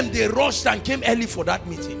 Even them, they rushed and came early for that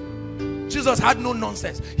meeting. Jesus had no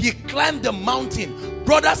nonsense. He climbed the mountain.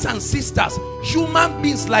 Brothers and sisters, human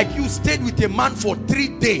beings like you stayed with a man for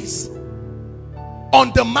 3 days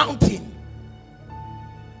on the mountain.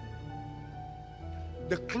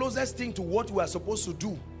 The closest thing to what we are supposed to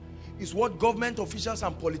do is what government officials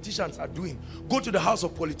and politicians are doing. Go to the house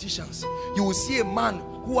of politicians. You will see a man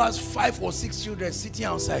who has 5 or 6 children sitting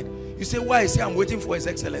outside. You say, why is he? I'm waiting for his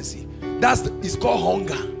excellency. It's called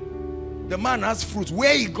hunger. The man has fruits.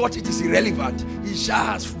 Where he got it is irrelevant. He sure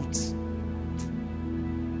has fruits.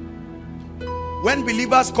 When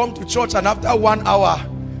believers come to church and after 1 hour,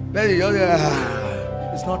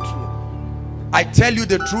 it's not true. I tell you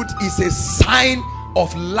the truth, is a sign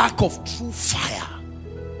of lack of true fire.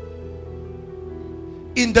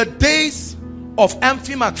 In the days of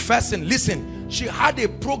Amphi McPherson, listen, she had a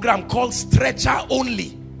program called Stretcher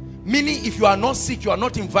Only. Meaning if you are not sick, you are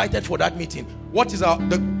not invited for that meeting. What is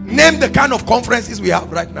name the kind of conferences we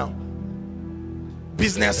have right now?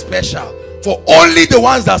 Business special. For only the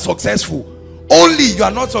ones that are successful. Only you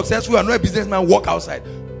are not successful, you are not a businessman, walk outside.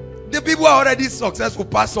 The people are already successful,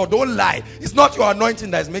 pastor, don't lie. It's not your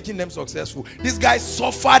anointing that is making them successful. These guys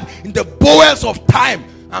suffered in the bowels of time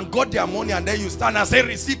and got their money, and then you stand and say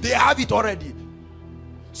receive. They have it already.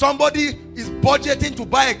 Somebody is budgeting to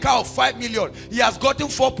buy a car of 5 million. He has gotten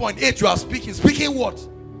 4.8. You are speaking. Speaking what?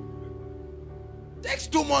 Takes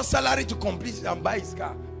 2 months salary to complete it and buy his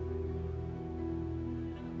car.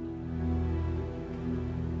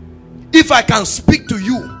 If I can speak to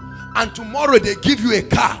you and tomorrow they give you a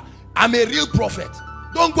car, I'm a real prophet.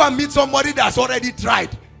 Don't go and meet somebody that's already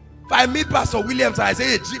tried. If I meet Pastor Williams and I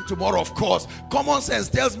say a jeep tomorrow, of course, common sense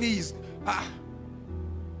tells me he's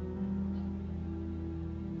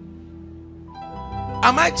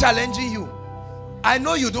Am I challenging you? I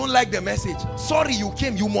know you don't like the message. Sorry you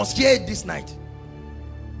came. You must hear it this night.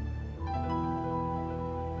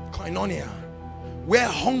 Koinonia, where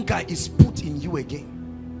hunger is put in you again.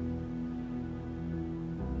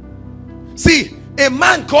 See, a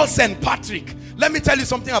man called St. Patrick. Let me tell you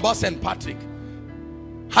something about St. Patrick.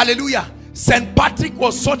 Hallelujah. St. Patrick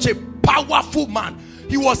was such a powerful man.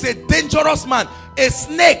 He was a dangerous man. A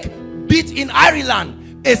snake bit in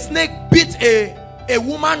Ireland. A snake bit a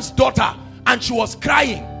woman's daughter and she was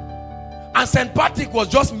crying. And St. Patrick was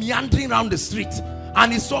just meandering around the street.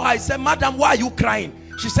 And he saw her. He said, "Madam, why are you crying?"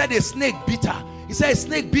 She said, "A snake bit her." He said, "A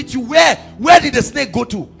snake bit you? Where? Where did the snake go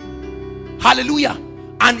to?" Hallelujah.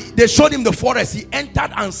 And they showed him the forest. He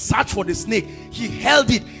entered and searched for the snake. He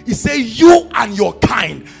held it. He said, "You and your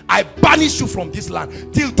kind, I banish you from this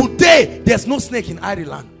land." Till today, there's no snake in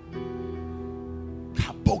Ireland.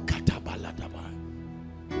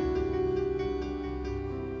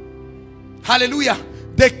 Hallelujah.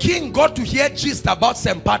 The king got to hear gist about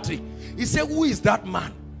St. Patrick. He said, "Who is that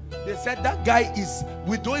man?" They said, "That guy is,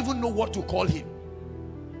 we don't even know what to call him."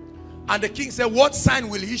 And the king said, "What sign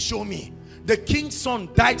will he show me?" The king's son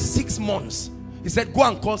died 6 months. He said, "Go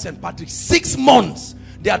and call St. Patrick." 6 months.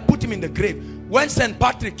 They had put him in the grave. When St.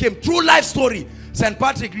 Patrick came, true life story, St.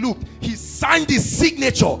 Patrick looked, he signed his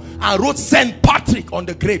signature and wrote St. Patrick on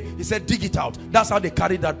the grave. He said, "Dig it out." That's how they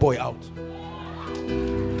carried that boy out.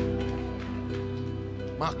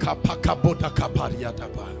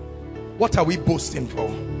 What are we boasting for?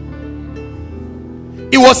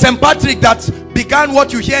 It was St. Patrick that began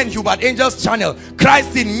what you hear in Hubert Angel's channel.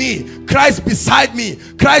 Christ in me, Christ beside me,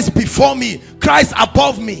 Christ before me, Christ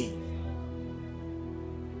above me.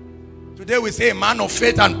 Today we say a man of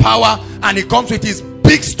faith and power, and he comes with his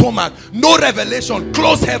big stomach, no revelation,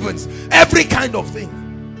 closed heavens, every kind of thing.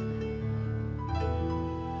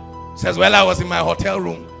 Says, "Well, I was in my hotel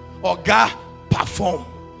room." Oga, perform.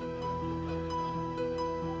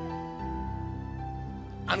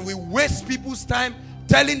 And we waste people's time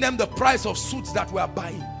telling them the price of suits that we are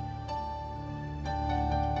buying.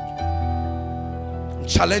 I'm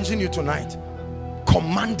challenging you tonight.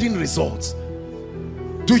 Commanding results.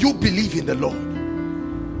 Do you believe in the Lord?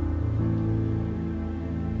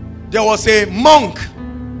 There was a monk.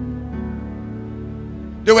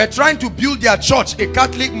 They were trying to build their church, a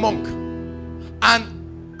Catholic monk. And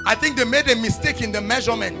I think they made a mistake in the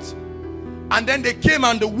measurement. And then they came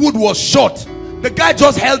and the wood was short. The guy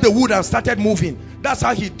just held the wood and started moving. That's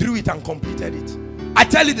how he drew it and completed it. I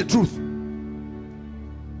tell you the truth.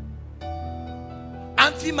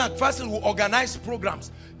 Anthony McPherson will organize programs.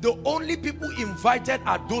 The only people invited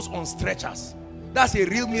are those on stretchers. That's a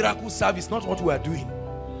real miracle service, not what we are doing.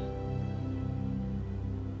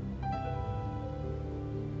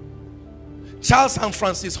 Charles and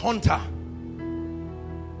Francis Hunter,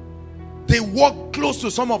 they walk close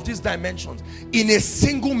to some of these dimensions. In a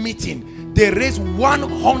single meeting, they raise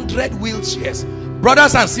 100 wheelchairs.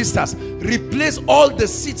 Brothers and sisters, replace all the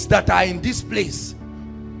seats that are in this place.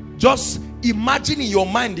 Just imagine in your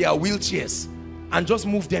mind there are wheelchairs and just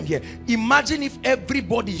move them here. Imagine if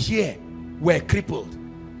everybody here were crippled.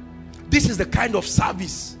 This is the kind of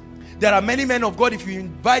service. There are many men of God, if you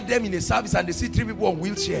invite them in a service and they see 3 people on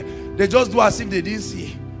wheelchair, they just do as if they didn't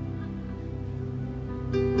see.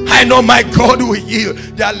 I know my God will heal.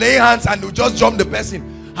 They are laying hands and will just jump the person.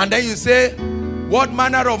 And then you say, "What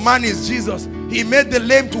manner of man is Jesus? He made the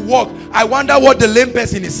lame to walk." I wonder what the lame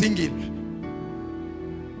person is singing.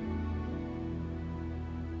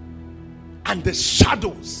 And the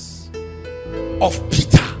shadows of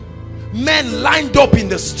Peter, men lined up in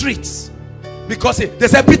the streets, because they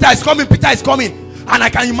said, "Peter is coming, Peter is coming." And I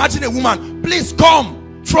can imagine a woman, "Please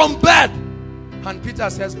come from bed." And Peter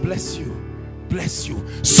says, "Bless you, bless you."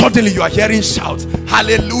 Suddenly you are hearing shouts,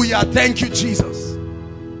 "Hallelujah, thank you Jesus."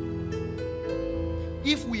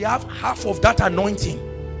 If we have half of that anointing,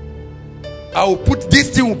 I will put this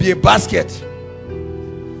thing, will be a basket,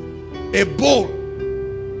 a bowl,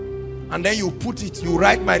 and then you put it, you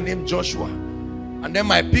write my name Joshua, and then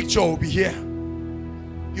my picture will be here.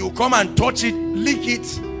 You come and touch it, lick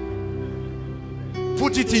it,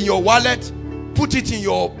 put it in your wallet, put it in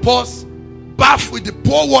your purse, bath with the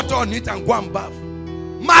pour water on it and go and bath.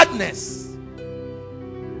 Madness.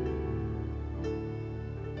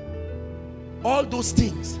 All those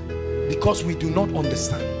things because we do not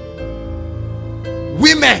understand.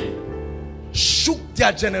 Women shook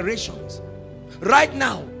their generations. Right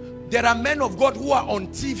now, there are men of God who are on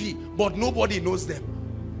TV, but nobody knows them.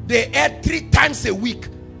 They air 3 times a week.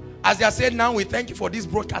 As they are saying, now we thank you for this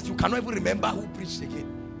broadcast, you cannot even remember who preached again.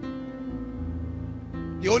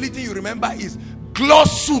 The only thing you remember is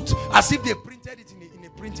gloss suit, as if they printed it in a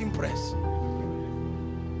printing press.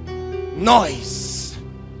 Noise.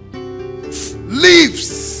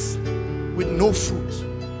 Leaves with no fruit.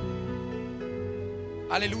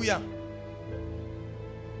 Hallelujah.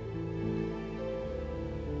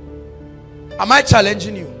 Am I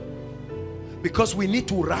challenging you? Because we need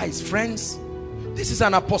to rise, friends. This is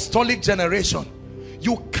an apostolic generation.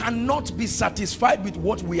 You cannot be satisfied with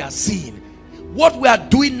what we are seeing. What we are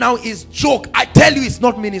doing now is joke. I tell you, it's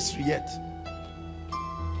not ministry yet.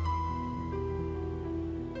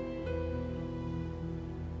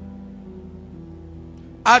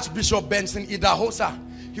 Archbishop Benson Idahosa,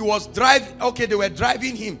 he was driving, okay, they were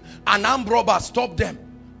driving him. An armed robber stopped them.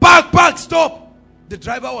 Park, park, stop. The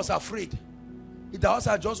driver was afraid.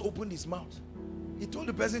 Idahosa just opened his mouth. He told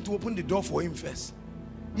the person to open the door for him first.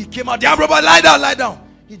 He came out, the armed robber, lie down, lie down.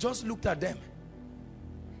 He just looked at them.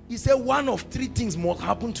 He said, one of 3 things must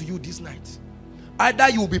happen to you this night. Either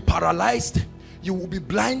you will be paralyzed, you will be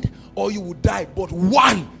blind, or you will die. But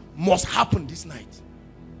one must happen this night.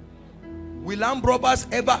 Will armed robbers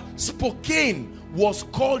ever? Spokane was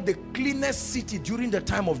called the cleanest city during the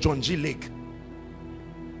time of John G. Lake.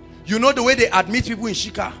 You know the way they admit people in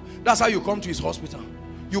Shika? That's how you come to his hospital.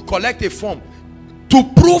 You collect a form. To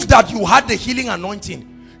prove that you had the healing anointing,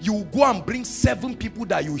 you will go and bring 7 people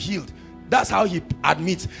that you healed. That's how he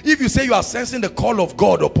admits. If you say you are sensing the call of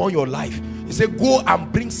God upon your life, he said go and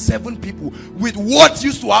bring 7 people with what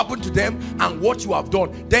used to happen to them and what you have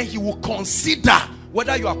done. Then he will consider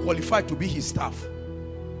whether you are qualified to be his staff.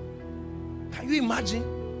 Can you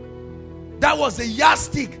imagine? That was a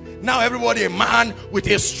yardstick. Now everybody, a man with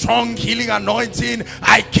a strong healing anointing.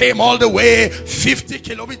 I came all the way 50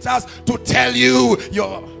 kilometers to tell you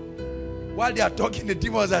your... While they are talking, the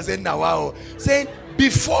demons are saying, now wow, saying,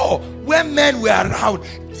 before, when men were around,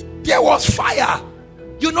 there was fire.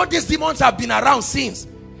 You know, these demons have been around since.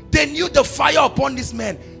 They knew the fire upon these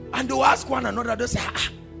men. And they will ask one another, they say,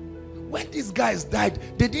 when these guys died,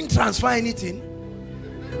 they didn't transfer anything.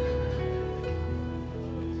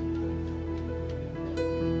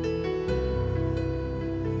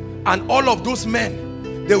 And all of those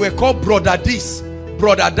men, they were called brother this,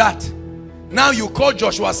 brother that. Now you call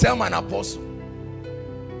Joshua Selman apostle.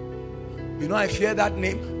 You know, I fear that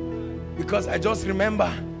name because I just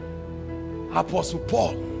remember Apostle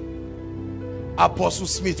Paul, Apostle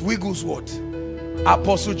Smith Wigglesworth,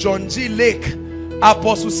 Apostle John G. Lake,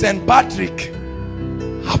 Apostle St. Patrick,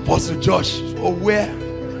 Apostle Josh. For where?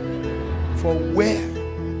 For where?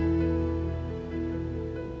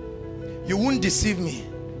 You won't deceive me.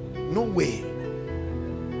 No way.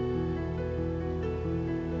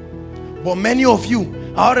 But many of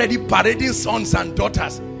you are already parading sons and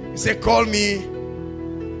daughters. You say, call me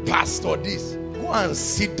pastor this. Go and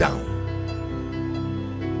sit down.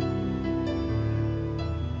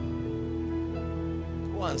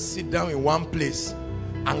 Go and sit down in one place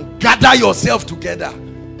and gather yourself together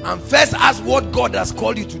and first ask what God has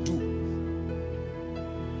called you to do.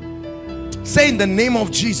 Say, in the name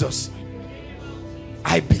of Jesus,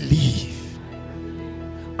 I believe.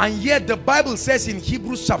 And yet the Bible says in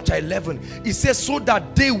Hebrews chapter 11, it says, so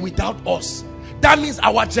that they without us. That means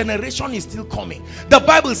our generation is still coming. The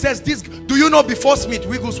Bible says this. Do you know before Smith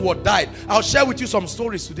Wigglesworth died? I'll share with you some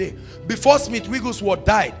stories today. Before Smith Wigglesworth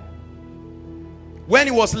died, when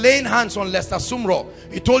he was laying hands on Lester Sumrall,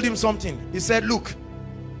 he told him something. He said, look,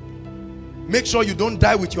 make sure you don't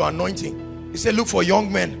die with your anointing. He said, look for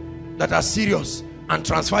young men that are serious and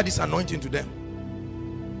transfer this anointing to them.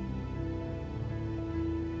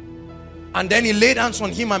 And then he laid hands on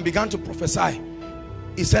him and began to prophesy.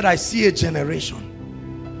 He said, I see a generation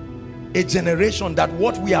that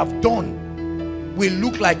what we have done will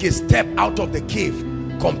look like a step out of the cave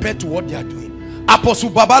compared to what they are doing. Apostle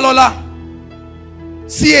Babalola,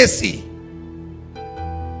 CAC.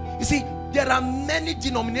 You see, there are many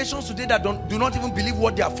denominations today that do not even believe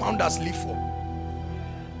what their founders live for.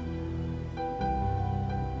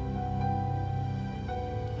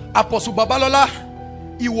 Apostle Babalola,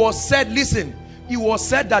 it was said, listen, it was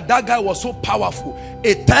said that that guy was so powerful.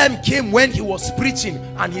 A time came when he was preaching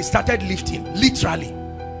and he started lifting, literally.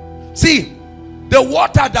 See, the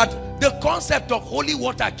water that, the concept of holy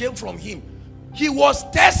water came from him. He was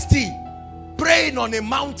thirsty, praying on a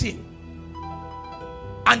mountain,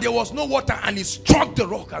 and there was no water, and he struck the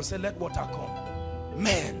rock and said, let water come.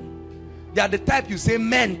 Men, they are the type you say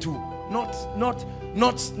men to, not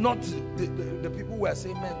Not the people who are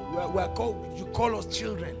saying, man, we are called, you call us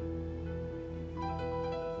children.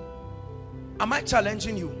 Am I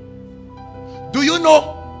challenging you? Do you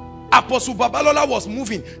know Apostle Babalola was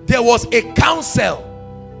moving? There was a council.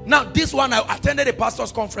 Now this one, I attended a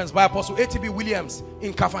pastor's conference by Apostle A.T.B. Williams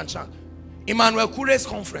in Kafanchan, Emmanuel Kure's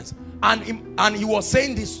conference, and he was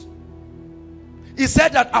saying this. He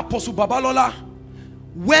said that Apostle Babalola,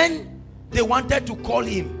 when they wanted to call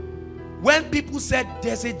him, when people said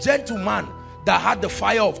there's a gentleman that had the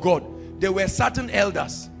fire of God, there were certain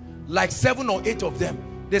elders, like 7 or 8 of them.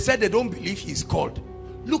 They said they don't believe he's called.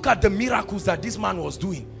 Look at the miracles that this man was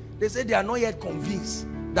doing. They said they are not yet convinced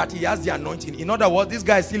that he has the anointing. In other words, this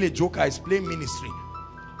guy is still a joker, he's playing ministry.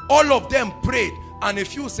 All of them prayed, and a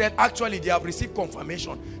few said actually they have received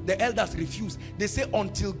confirmation. The elders refused. They say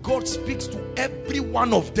until God speaks to every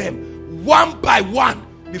one of them one by one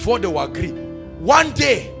before they will agree. One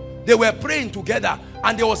day they were praying together,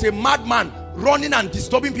 and there was a madman running and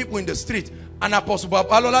disturbing people in the street, and Apostle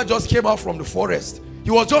Babalola just came out from the forest.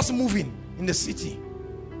 He was just moving in the city,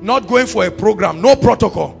 not going for a program, no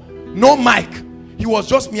protocol, no mic. He was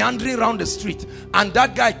just meandering around the street, and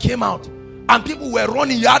that guy came out, and people were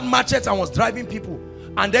running. He had machetes and was driving people,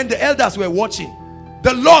 and then the elders were watching.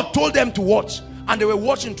 The Lord told them to watch, and they were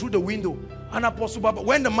watching through the window. And Apostle Baba,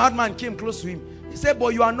 when the madman came close to him, he said,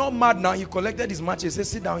 "But you are not mad now." He collected his matches. He said,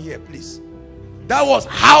 "Sit down here, please." That was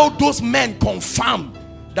how those men confirmed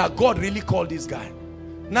that God really called this guy.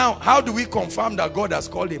 Now, how do we confirm that God has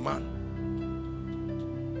called a man?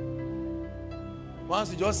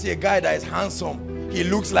 Once you just see a guy that is handsome, he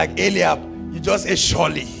looks like Eliab, you just say,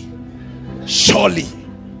 surely, surely.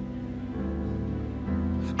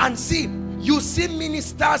 And see, you see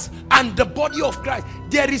ministers and the body of Christ,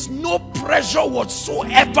 there is no pressure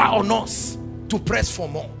whatsoever on us to press for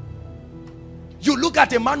more. You look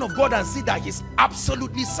at a man of God and see that he's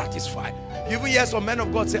absolutely satisfied. You even hear some men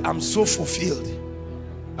of God say, "I'm so fulfilled."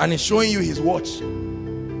 And he's showing you his watch.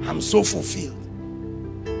 "I'm so fulfilled."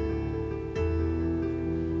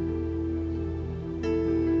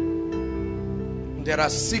 There are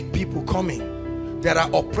sick people coming. There are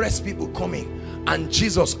oppressed people coming. And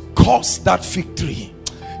Jesus caused that victory.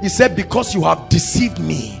 He said, "Because you have deceived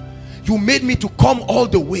me, you made me to come all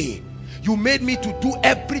the way. You made me to do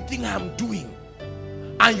everything I'm doing.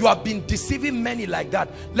 And you have been deceiving many like that."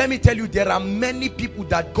 Let me tell you, there are many people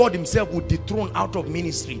that God himself would dethrone out of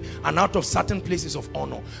ministry and out of certain places of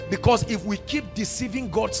honor. Because if we keep deceiving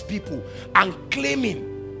God's people and claiming,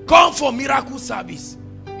 "Come for miracle service,"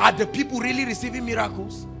 are the people really receiving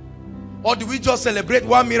miracles? Or do we just celebrate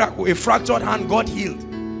one miracle, a fractured hand got healed?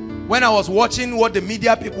 When I was watching what the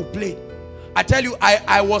media people played, I tell you,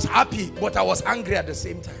 I was happy, but I was angry at the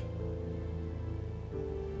same time.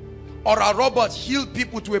 Or a robot healed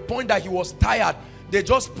people to a point that he was tired. They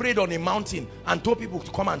just prayed on a mountain and told people to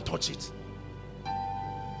come and touch it.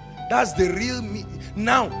 That's the real me.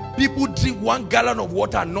 Now people drink 1 gallon of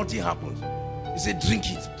water and nothing happens. You say, "Drink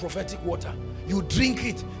it," prophetic water. You drink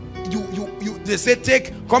it. They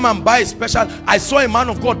say, come and buy a special. I saw a man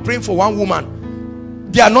of God praying for one woman.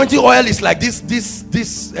 The anointing oil is like this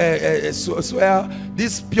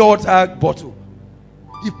pure water bottle.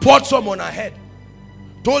 He poured some on her head.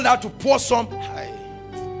 Told her to pour some.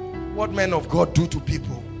 What men of God do to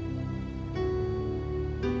people?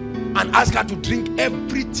 And asked her to drink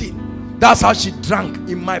everything. That's how she drank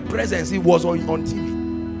in my presence. It was on TV.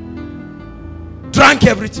 Drank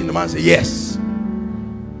everything. The man said, "Yes."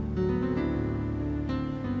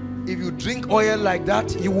 If you drink oil like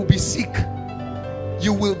that, you will be sick.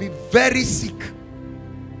 You will be very sick.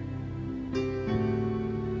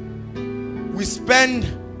 We spend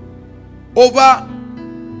over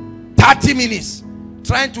 30 minutes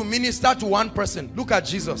trying to minister to one person. Look at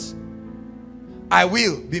Jesus. "I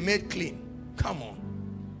will be made clean." Come on.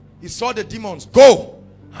 He saw the demons go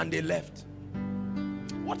and they left.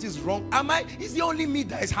 What is wrong? Is it only me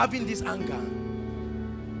that is having this anger?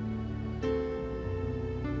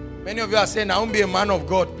 Many of you are saying, "I won't be a man of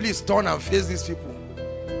God." Please turn and face these people.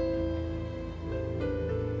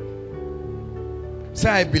 Say,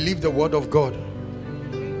 "I believe the word of God."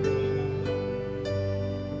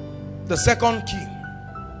 The second key.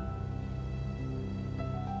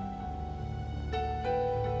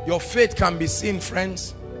 Your faith can be seen,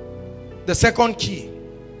 friends. The second key.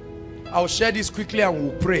 I'll share this quickly and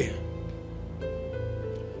we'll pray.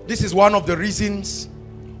 This is one of the reasons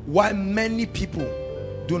why many people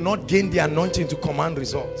do not gain the anointing to command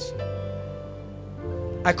results.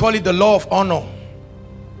 I call it the law of honor.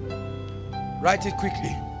 Write it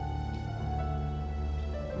quickly.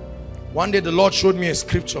 One day the Lord showed me a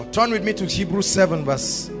scripture. Turn with me to Hebrews 7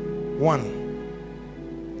 verse 1.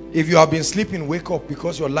 If you have been sleeping, wake up,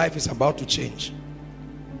 because your life is about to change.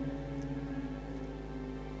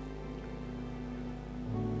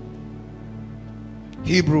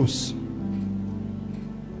 Hebrews.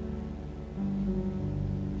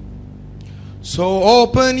 So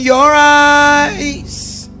open your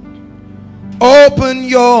eyes, open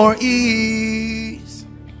your ears,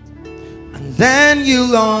 and then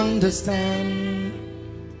you'll understand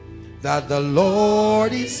that the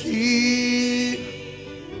Lord is here.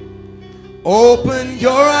 Open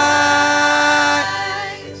your eyes,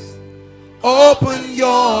 open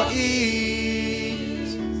your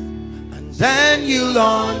ears, and then you'll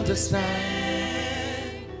understand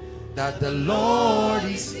that the Lord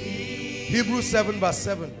is here. Hebrews 7 verse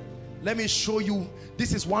 7. Let me show you.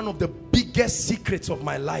 This is one of the biggest secrets of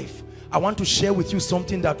my life. I want to share with you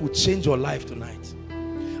something that will change your life tonight.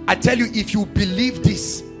 I tell you, if you believe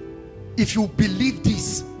this,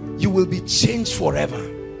 you will be changed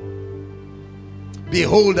forever.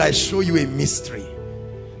 Behold, I show you a mystery.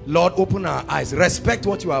 Lord, open our eyes. Respect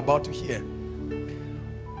what you are about to hear.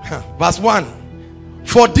 Verse 1.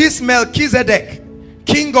 For this Melchizedek,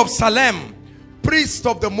 king of Salem, priest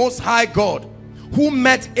of the Most High God, who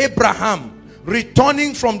met Abraham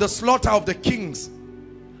returning from the slaughter of the kings,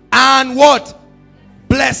 and what?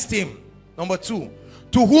 Blessed him. Number 2.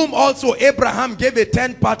 To whom also Abraham gave a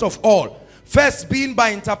 10th part of all, first being by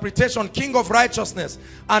interpretation king of righteousness,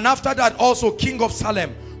 and after that also king of Salem,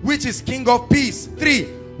 which is king of peace. 3.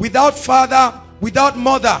 Without father, without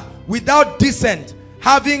mother, without descent,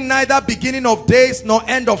 having neither beginning of days nor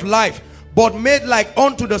end of life, but made like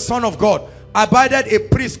unto the Son of God, abided a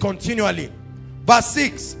priest continually. Verse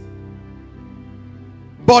 6.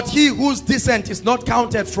 But he whose descent is not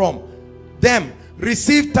counted from them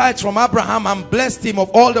received tithes from Abraham and blessed him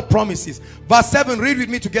of all the promises. Verse 7, read with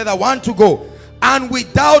me together. 1 to go. And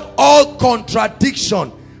without all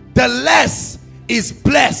contradiction, the less is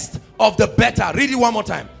blessed of the better. Read it one more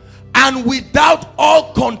time. And without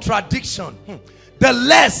all contradiction, the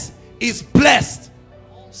less is blessed.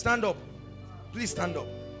 Stand up. Please stand up.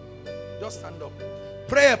 Just stand up.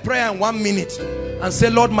 Pray a prayer in 1 minute and say,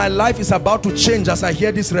 Lord, my life is about to change as I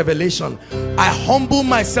hear this revelation. I humble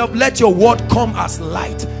myself. Let your word come as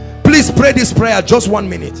light. Please pray this prayer just 1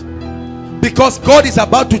 minute, because God is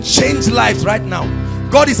about to change lives right now.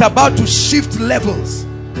 God is about to shift levels.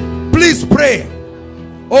 Please pray.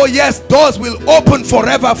 Oh yes, doors will open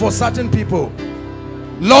forever for certain people.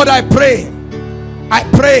 Lord, I pray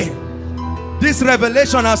this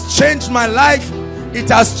revelation has changed my life. It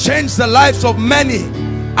has changed the lives of many.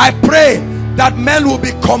 I pray that men will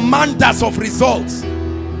be commanders of results.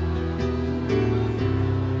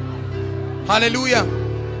 Hallelujah.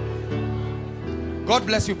 God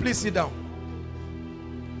bless you. Please sit down.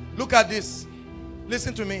 Look at this.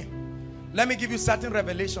 Listen to me. Let me give you certain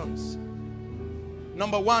revelations.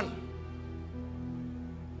 Number 1,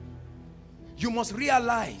 you must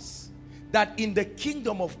realize that in the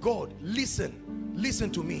kingdom of God, listen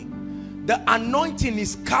to me, the anointing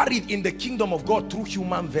is carried in the kingdom of God through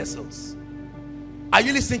human vessels. Are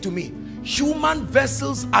you listening to me? Human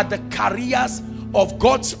vessels are the carriers of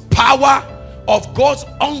God's power, of God's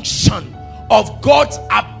unction, of God's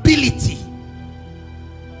ability.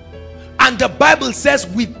 And the Bible says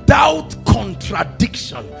without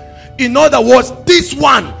contradiction. In other words, this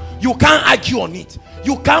one, you can't argue on it.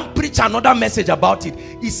 You can't preach another message about it.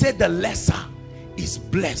 He said the lesser is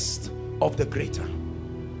blessed of the greater.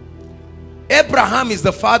 Abraham is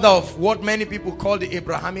the father of what many people call the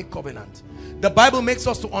Abrahamic covenant. The Bible makes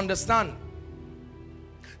us to understand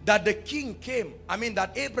that the king came,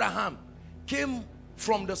 that Abraham came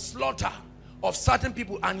from the slaughter of certain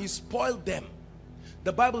people and he spoiled them.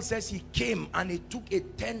 The Bible says he came and he took a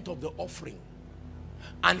 10th of the offering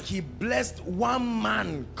and he blessed one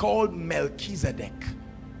man called Melchizedek.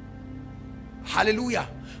 Hallelujah.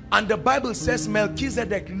 And the Bible says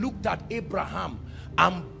Melchizedek looked at Abraham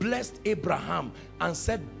and blessed Abraham and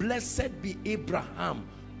said, blessed be Abraham,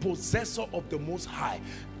 possessor of the Most High.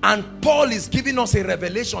 And Paul is giving us a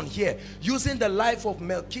revelation here using the life of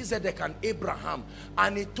Melchizedek and Abraham.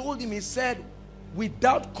 And he told him, he said,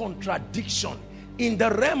 without contradiction, in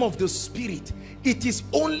the realm of the spirit, it is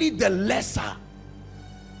only the lesser.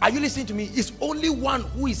 Are you listening to me? It's only one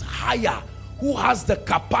who is higher, who has the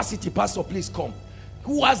capacity, Pastor, please come,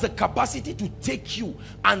 who has the capacity to take you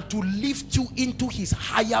and to lift you into his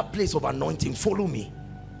higher place of anointing. Follow me.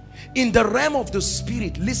 In the realm of the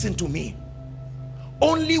spirit, listen to me,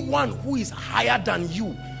 only one who is higher than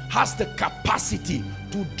you has the capacity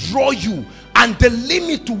to draw you, and the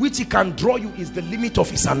limit to which he can draw you is the limit of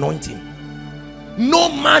his anointing.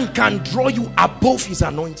 No man can draw you above his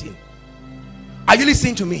anointing. Are you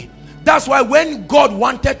listening to me? That's why when God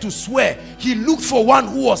wanted to swear, he looked for one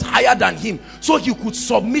who was higher than him, so he could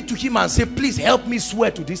submit to him and say, please help me swear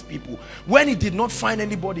to these people. When he did not find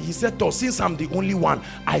anybody, he said, since I'm the only one,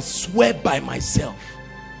 I swear by myself.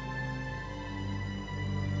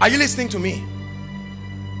 Are you listening to me?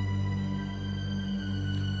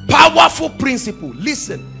 Powerful principle.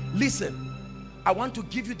 Listen. I want to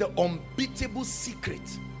give you the unbeatable secret.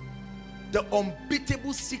 The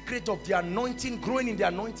unbeatable secret of the anointing, growing in the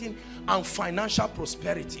anointing and financial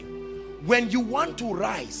prosperity. When you want to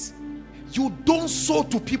rise, you don't sow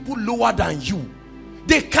to people lower than you.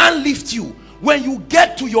 They can't lift you. When you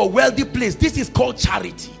get to your wealthy place, this is called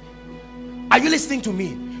charity. Are you listening to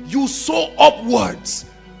me? You sow upwards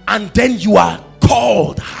and then you are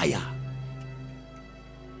called higher.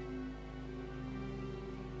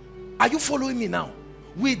 Are you following me now?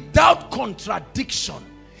 Without contradiction,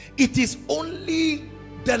 it is only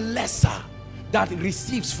the lesser that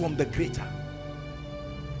receives from the greater.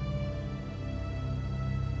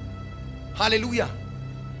 Hallelujah.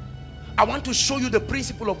 I want to show you the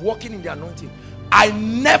principle of walking in the anointing. I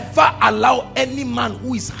never allow any man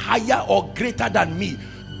who is higher or greater than me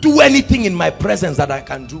do anything in my presence that I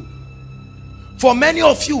can do. For many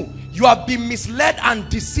of you, you have been misled and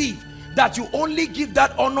deceived that you only give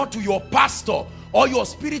that honor to your pastor or your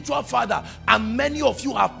spiritual father, and many of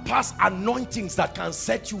you have passed anointings that can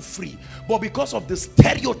set you free. But because of the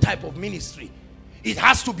stereotype of ministry, it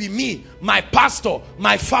has to be me, my pastor,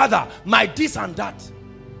 my father, my this and that.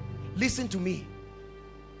 Listen to me.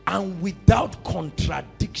 And without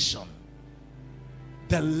contradiction,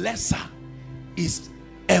 the lesser is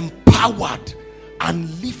empowered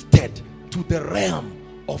and lifted to the realm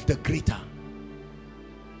of the greater.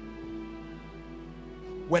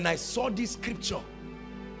 When I saw this scripture,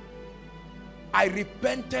 I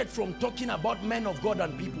repented from talking about men of God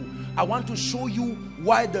and people. I want to show you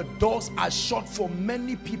why the doors are shut for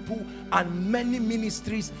many people and many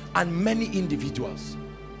ministries and many individuals.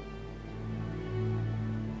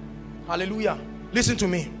 Hallelujah. Listen to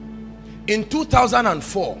me. In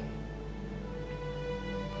 2004,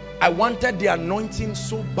 I wanted the anointing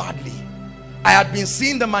so badly. I had been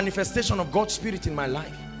seeing the manifestation of God's Spirit in my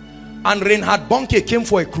life. And Reinhard Bonnke came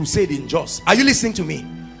for a crusade in Jos. Are you listening to me?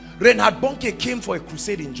 Reinhard Bonnke came for a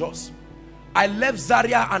crusade in Jos. I left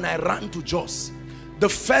Zaria and I ran to Jos. The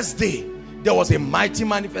first day, there was a mighty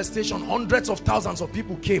manifestation. Hundreds of thousands of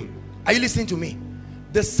people came. Are you listening to me?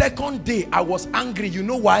 The second day, I was angry. You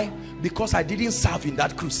know why? Because I didn't serve in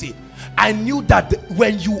that crusade. I knew that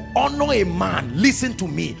when you honor a man, listen to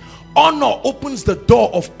me, honor opens the door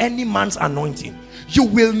of any man's anointing. You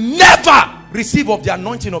will never receive of the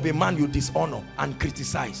anointing of a man you dishonor and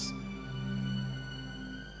criticize.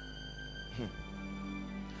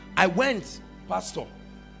 I went, Pastor,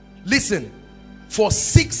 listen, for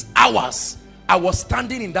 6 hours I was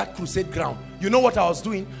standing in that crusade ground. You know what I was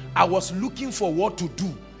doing? I was looking for what to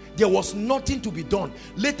do. There was nothing to be done.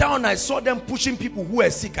 Later on, I saw them pushing people who were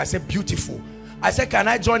sick. I said, beautiful. I said, can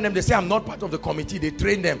I join them? They say, I'm not part of the committee. They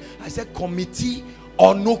train them. I said, committee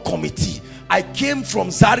or no committee? I came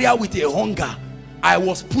from Zaria with a hunger. I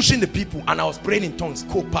was pushing the people and I was praying in tongues.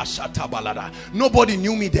 Nobody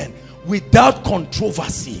knew me then. Without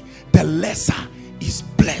controversy, the lesser is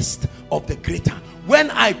blessed of the greater.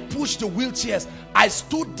 When I pushed the wheelchairs, I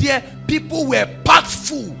stood there. People were packed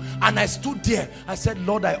full and I stood there. I said,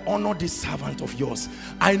 Lord, I honor this servant of yours.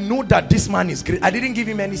 I know that this man is great. I didn't give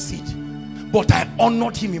him any seat, but I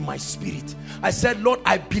honored him in my spirit. I said, Lord,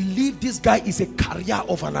 I believe this guy is a carrier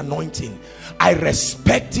of an anointing. I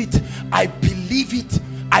respect it. I believe it.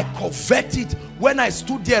 I covet it. When I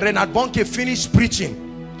stood there, Reinhard Bonnke finished preaching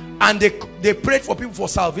and they prayed for people for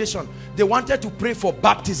salvation. They wanted to pray for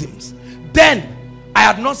baptisms. Then I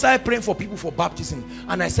had not started praying for people for baptism.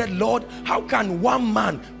 And I said, Lord, how can one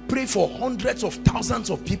man pray for hundreds of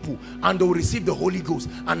thousands of people and they will receive the Holy Ghost?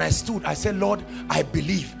 And I stood. I said, Lord, I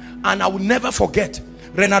believe. And I will never forget,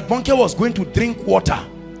 Reinhard Bonnke was going to drink water.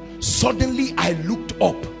 Suddenly I looked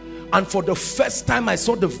up, and for the first time I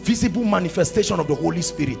saw the visible manifestation of the Holy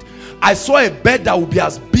Spirit. I saw a bed that would be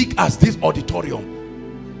as big as this auditorium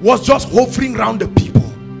was just hovering around the people.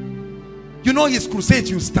 You know, his crusade,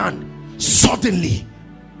 you stand. Suddenly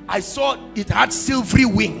I saw it had silvery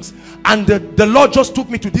wings, and the Lord just took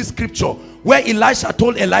me to this scripture where Elisha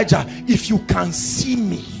told Elijah, if you can see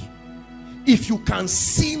me, if you can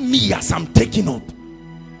see me as I'm taking up.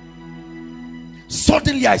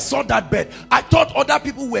 Suddenly I saw that bed. I thought other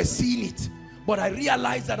people were seeing it, but I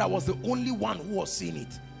realized that I was the only one who was seeing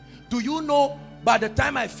it. Do you know, by the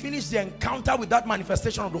time I finished the encounter with that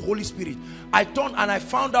manifestation of the Holy Spirit, I turned and I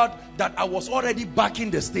found out that I was already back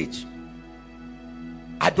in the stage.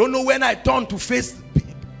 I don't know when I turned to face.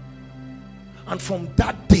 And from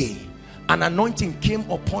that day, an anointing came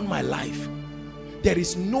upon my life. There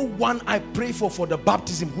is no one I pray for the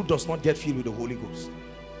baptism who does not get filled with the Holy Ghost.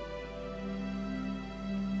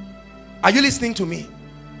 Are you listening to me?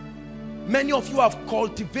 Many of you have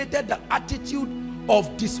cultivated the attitude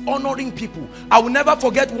of dishonoring people. I will never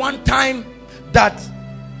forget one time that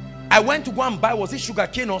I went to go and buy, was it sugar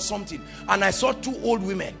cane or something, and I saw two old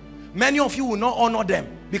women. Many of you will not honor them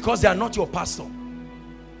because they are not your pastor.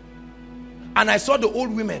 And I saw the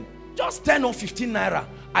old women, just 10 or 15 naira.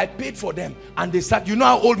 I paid for them, and they said, you know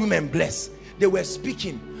how old women bless. They were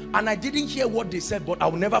speaking, and I didn't hear what they said, but I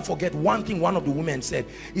will never forget one thing one of the women said.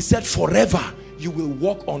 He said, forever you will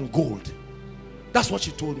walk on gold. That's what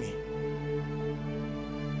she told me.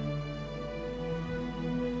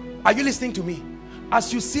 Are you listening to me?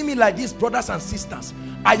 As you see me like this, brothers and sisters,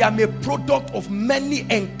 I am a product of many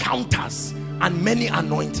encounters and many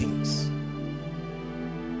anointings.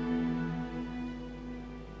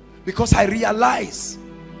 Because I realize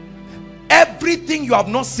everything you have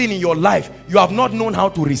not seen in your life, you have not known how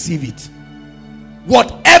to receive it.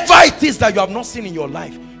 Whatever it is that you have not seen in your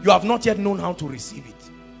life, you have not yet known how to receive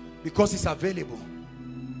it. Because it's available.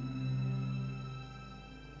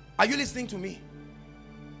 Are you listening to me?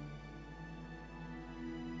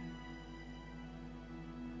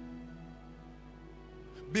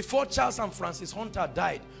 Before Charles and Francis Hunter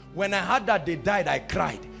died, when I heard that they died, I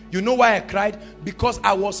cried. You know why I cried? Because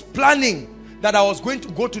I was planning that I was going to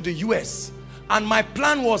go to the US, and my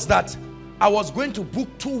plan was that I was going to book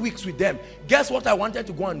 2 weeks with them. Guess what I wanted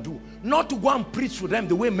to go and do? Not to go and preach to them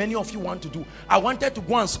the way many of you want to do. I wanted to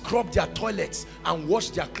go and scrub their toilets and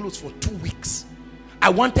wash their clothes for 2 weeks. I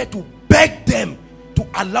wanted to beg them to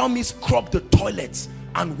allow me scrub the toilets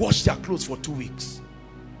and wash their clothes for 2 weeks.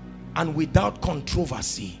 And without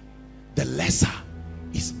controversy, the lesser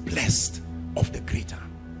is blessed of the greater.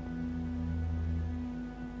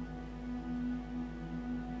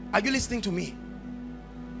 Are you listening to me?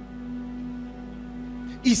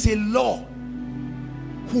 It's a law.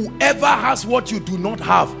 Whoever has what you do not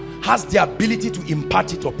have has the ability to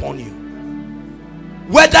impart it upon you.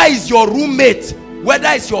 Whether it's your roommate, whether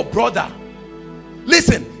it's your brother.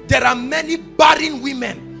 Listen, there are many barren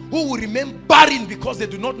women who will remain barren because they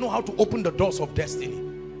do not know how to open the doors of destiny.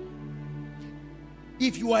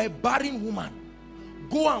 If you are a barren woman,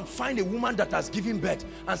 go and find a woman that has given birth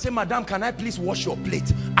and say, Madam, can I please wash your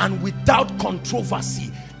plate? And without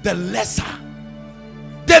controversy, the lesser.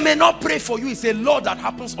 They may not pray for you. It's a law that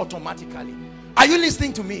happens automatically. Are you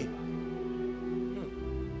listening to me?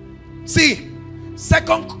 See,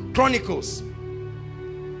 Second Chronicles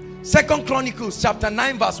chapter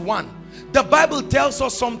 9 verse 1. The Bible tells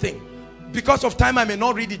us something. Because of time I may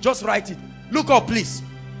not read it, just write it. Look up please.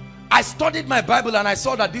 I studied my Bible and I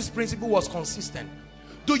saw that this principle was consistent.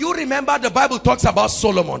 Do you remember the Bible talks about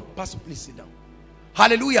Solomon? Pastor, please sit down.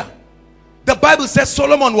 Hallelujah. The Bible says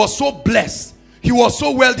Solomon was so blessed. He was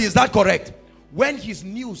so wealthy. Is that correct? When his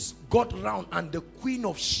news got round and the Queen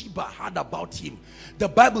of Sheba heard about him, the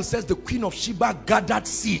Bible says the Queen of Sheba gathered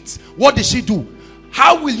seeds. What did she do?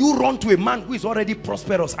 How will you run to a man who is already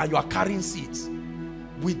prosperous and you are carrying seeds?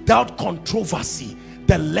 Without controversy,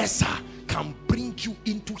 the lesser can bring you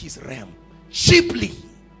into his realm cheaply.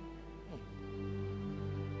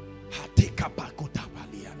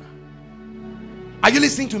 Are you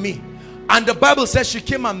listening to me? And the Bible says she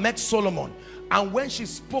came and met Solomon, and when she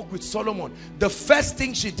spoke with Solomon, the first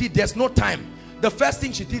thing she did, there's no time, the first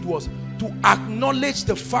thing she did was to acknowledge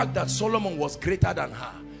the fact that Solomon was greater than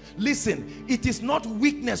her. Listen, it is not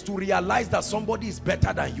weakness to realize that somebody is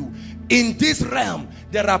better than you. In this realm,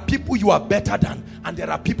 there are people you are better than, and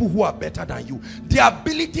there are people who are better than you. The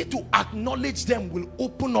ability to acknowledge them will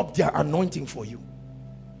open up their anointing for you.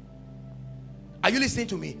 Are you listening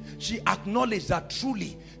to me? She acknowledged that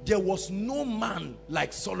truly there was no man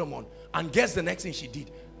like Solomon. And guess the next thing she did?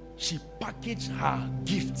 She packaged her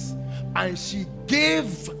gifts and she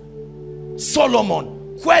gave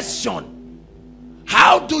Solomon. Question: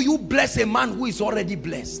 how do you bless a man who is already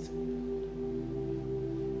blessed?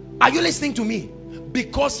 Are you listening to me?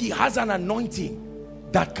 Because he has an anointing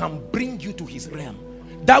that can bring you to his realm.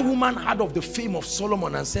 That woman heard of the fame of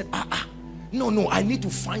Solomon and said, no, I need to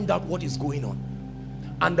find out what is going on.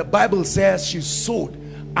 And the Bible says she sold,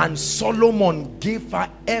 and Solomon gave her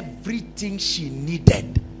everything she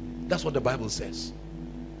needed. That's what the Bible says.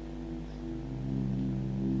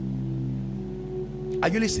 Are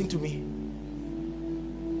you listening to me?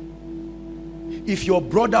 If your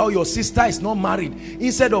brother or your sister is not married,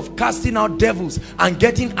 instead of casting out devils and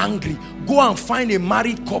getting angry, go and find a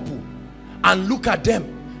married couple and look at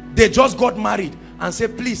them. They just got married and say,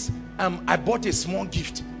 please, I bought a small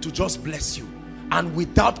gift to just bless you. And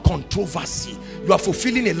without controversy, you are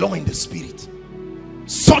fulfilling a law in the spirit.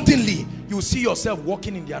 Suddenly, you see yourself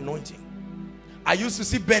walking in the anointing. I used to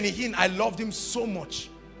see Benny Hinn. I loved him so much.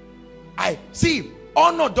 I see,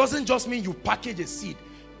 honor doesn't just mean you package a seed.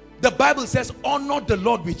 The Bible says, honor the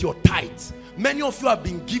Lord with your tithes. Many of you have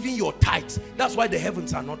been giving your tithes. That's why the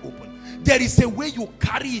heavens are not open. There is a way you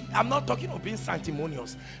carry it. I'm not talking of being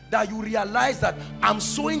sanctimonious. That you realize that I'm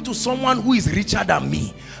sowing to someone who is richer than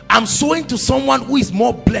me. I'm sowing to someone who is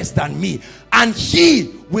more blessed than me. And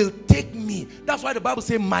he will take me. That's why the Bible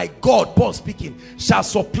says, my God, Paul speaking, shall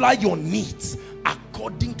supply your needs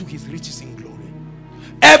according to his riches in glory.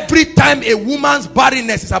 Every time a woman's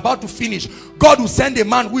barrenness is about to finish, God will send a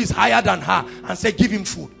man who is higher than her and say, give him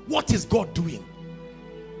food. What is God doing?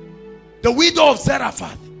 The widow of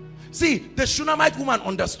Zarephath. See, the Shunammite woman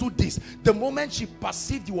understood this. The moment she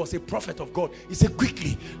perceived he was a prophet of God, he said,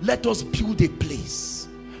 quickly, let us build a place.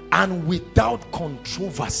 And without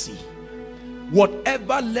controversy,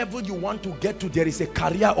 whatever level you want to get to, there is a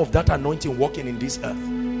carrier of that anointing working in this earth.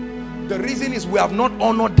 The reason is we have not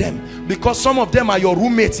honored them, because some of them are your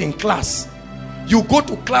roommates in class. You go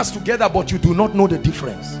to class together, but you do not know the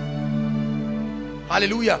difference.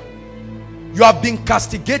 Hallelujah. You have been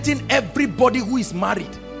castigating everybody who is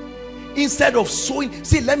married instead of sowing.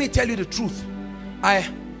 See, let me tell you the truth.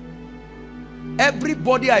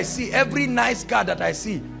 Everybody I see, every nice car that I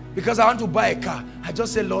see, because I want to buy a car, I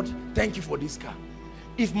just say, Lord, thank you for this car.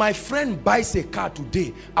 If my friend buys a car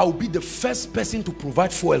today, I will be the first person to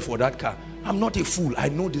provide fuel for that car. I'm not a fool. I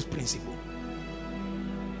know this principle.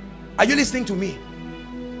 Are you listening to me?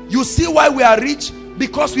 You see why we are rich?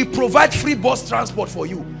 Because we provide free bus transport for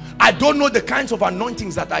you. I don't know the kinds of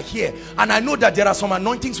anointings that are here, and I know that there are some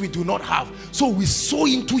anointings we do not have. So we sow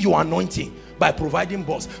into your anointing by providing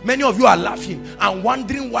bus. Many of you are laughing and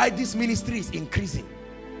wondering why this ministry is increasing.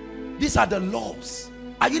 These are the laws.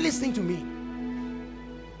 Are you listening to me?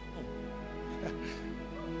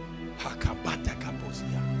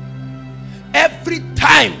 Every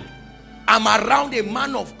time I'm around a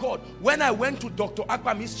man of God, when I went to Dr.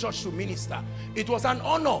 Akpami's church to minister, it was an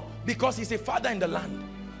honor because he's a father in the land.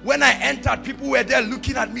 When I entered, people were there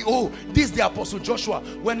looking at me. Oh, this is the Apostle Joshua.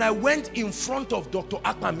 When I went in front of Dr.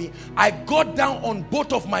 Akpami, I got down on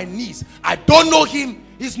both of my knees. I don't know him.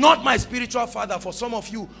 He's not my spiritual father, for some of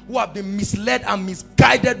you who have been misled and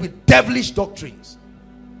misguided with devilish doctrines.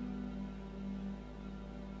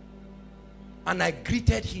 And I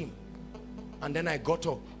greeted him. And then I got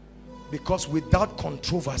up. Because without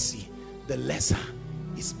controversy, the lesser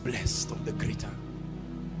is blessed of the greater.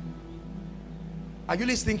 Are you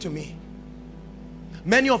listening to me?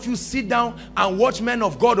 Many of you sit down and watch men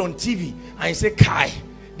of God on TV and you say, Kai,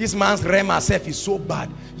 this man's Rema self is so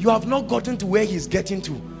bad. You have not gotten to where he's getting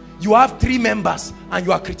to. You have 3 members and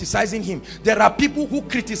you are criticizing him. There are people who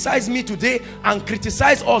criticize me today and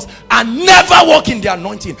criticize us and never walk in the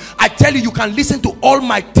anointing. I tell you, you can listen to all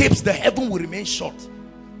my tapes, the heaven will remain short.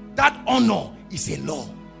 That honor is a law.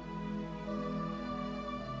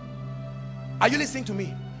 Are you listening to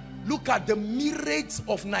me? Look at the myriads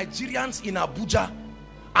of Nigerians in Abuja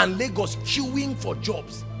and Lagos queuing for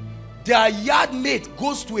jobs. Their yard mate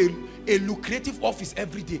goes to a lucrative office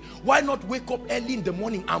every day. Why not wake up early in the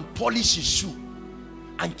morning and polish his shoe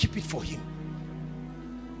and keep it for him?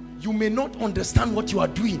 You may not understand what you are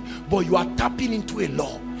doing, but you are tapping into a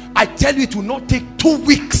law. I tell you, it will not take 2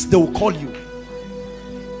 weeks, they will call you.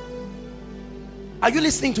 Are you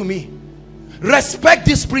listening to me? Respect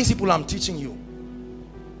this principle I'm teaching you.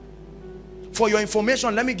 For your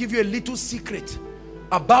information, let me give you a little secret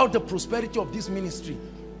about the prosperity of this ministry.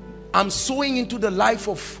 I'm sowing into the life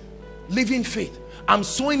of Living Faith. I'm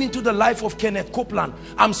sowing into the life of Kenneth Copeland.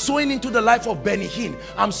 I'm sowing into the life of Benny Hinn.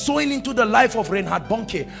 I'm sowing into the life of Reinhard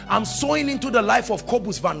Bonnke. I'm sowing into the life of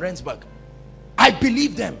Kobus van Rensburg. I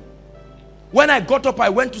believe them. When I got up, I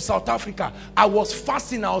went to South Africa. I was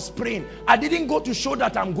fasting, I was praying. I didn't go to show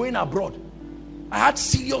that I'm going abroad. I had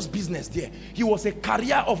serious business there. He was a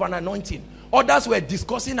carrier of an anointing. Others were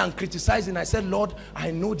discussing and criticizing. I said, Lord,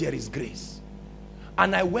 I know there is grace.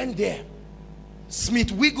 And I went there.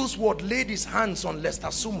 Smith Wigglesworth laid his hands on Lester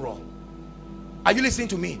Sumrall. Are you listening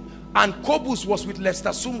to me? And Kobus was with Lester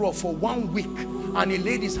Sumrall for 1 week. And he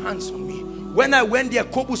laid his hands on me. When I went there,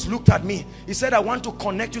 Kobus looked at me. He said, I want to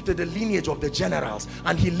connect you to the lineage of the generals.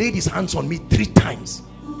 And he laid his hands on me 3 times.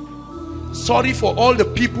 Sorry for all the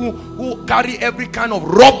people who carry every kind of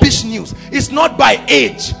rubbish news. It's not by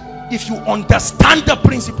age. If you understand the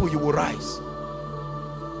principle, you will rise.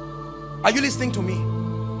 Are you listening to me?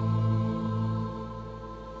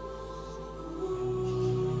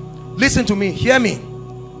 Listen to me, hear me.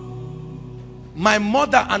 My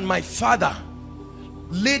mother and my father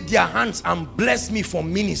laid their hands and blessed me for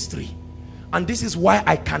ministry. And this is why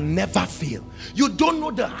I can never fail. You don't know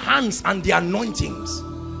the hands and the anointings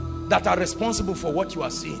that are responsible for what you are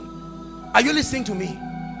seeing. Are you listening to me?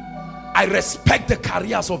 I respect the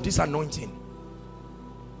careers of this anointing.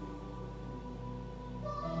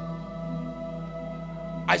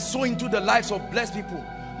 I saw into the lives of blessed people.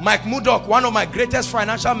 Mike Murdoch, one of my greatest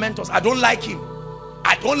financial mentors. I don't like him.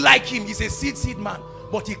 I don't like him. He's a seed man.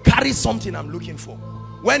 But he carries something I'm looking for.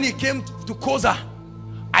 When he came to Koza,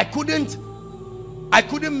 I couldn't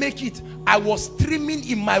make it. I was streaming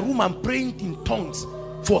in my room and praying in tongues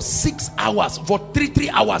for 6 hours, for 3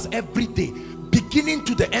 hours every day, beginning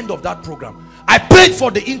to the end of that program. I paid for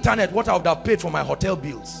the internet what I would have paid for my hotel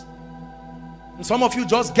bills. And some of you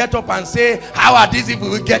just get up and say, how are these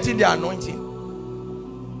people getting the anointing?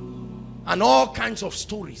 And all kinds of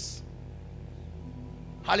stories.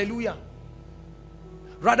 Hallelujah.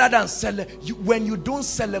 Rather than when you don't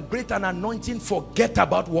celebrate an anointing, forget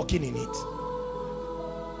about walking in it.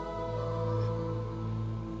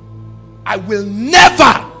 I will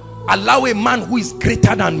never allow a man who is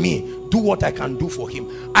greater than me do what I can do for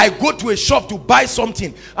him. I go to a shop to buy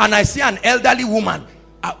something and I see an elderly woman.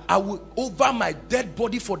 I will over my dead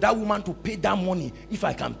body for that woman to pay that money if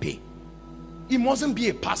I can pay. He mustn't be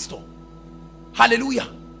a pastor. Hallelujah.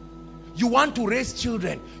 You want to raise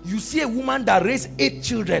children. You see a woman that raised 8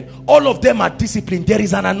 children. All of them are disciplined. There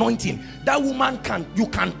is an anointing. That woman you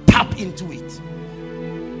can tap into it.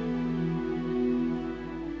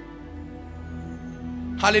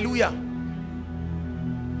 Hallelujah.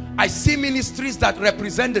 I see ministries that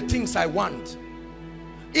represent the things I want.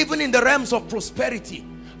 Even in the realms of prosperity,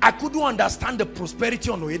 I couldn't understand the prosperity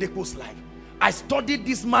on Oyedepo's life. I studied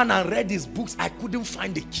this man and read his books. I couldn't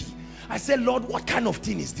find the key. I said, Lord, what kind of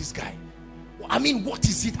thing is this guy? I mean, what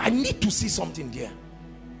is it? I need to see something there.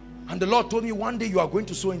 And the Lord told me one day you are going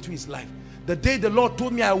to sow into his life. The day the Lord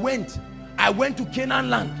told me, I went to Canaan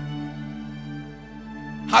land.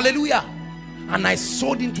 Hallelujah. And I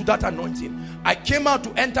sowed into that anointing. I came out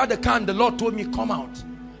to enter the car and the Lord told me, come out.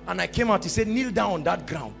 And I came out. He said, kneel down on that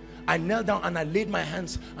ground. I knelt down and I laid my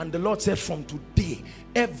hands. And the Lord said, from today,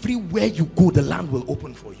 everywhere you go, the land will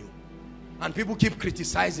open for you. And people keep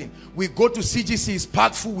criticizing. We go to CGC, it's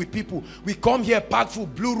packed full with people. We come here, packed full,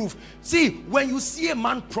 blue roof. See, when you see a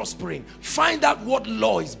man prospering, find out what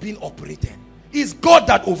law is being operated. It's God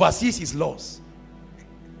that oversees his laws.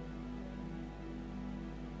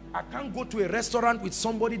 I can't go to a restaurant with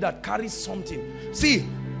somebody that carries something. See,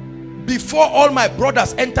 before all my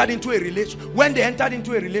brothers entered into a relationship, when they entered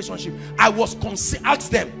into a relationship, I was asked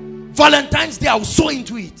them, Valentine's Day, I was so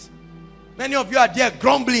into it. Many of you are there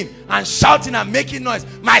grumbling and shouting and making noise.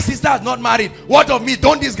 My sister is not married. What of me?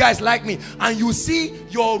 Don't these guys like me? And you see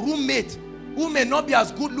your roommate, who may not be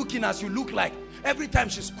as good looking as you look like, every time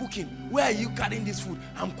she's cooking, where are you carrying this food?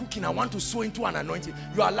 I'm cooking. I want to sow into an anointing.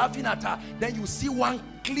 You are laughing at her. Then you see one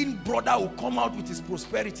clean brother who come out with his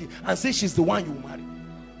prosperity and say she's the one you will marry.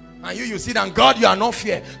 And you sit and God, you are not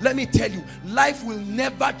fair. Let me tell you, life will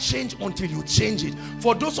never change until you change it.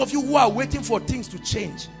 For those of you who are waiting for things to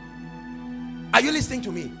change, are you listening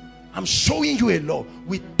to me? I'm showing you a law.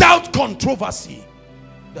 Without controversy,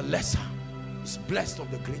 the lesser is blessed of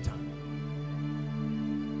the greater.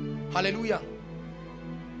 Hallelujah.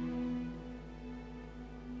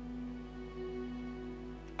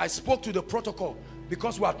 I spoke to the protocol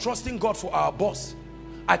because we are trusting God for our boss.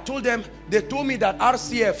 I told them, they told me that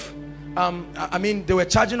RCF, they were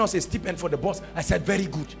charging us a stipend for the boss. I said, very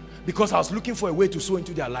good, because I was looking for a way to sow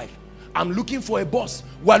into their life. I'm looking for a boss.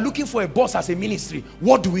 We are looking for a boss as a ministry.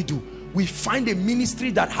 What do? We find a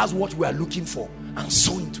ministry that has what we are looking for and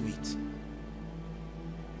sow into it.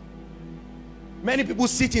 Many people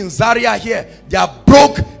sit in Zaria here. They are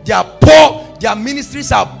broke, they are poor, their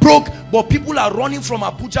ministries are broke, but people are running from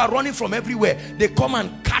Abuja, running from everywhere. They come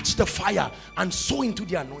and catch the fire and sow into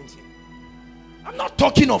the anointing. I'm not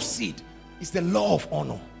talking of seed. It's the law of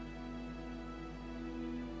honor.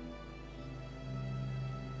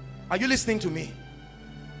 Are you listening to me?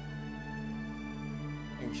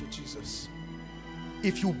 Thank you, Jesus.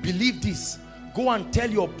 If you believe this, go and tell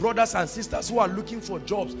your brothers and sisters who are looking for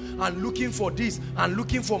jobs and looking for this and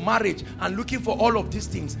looking for marriage and looking for all of these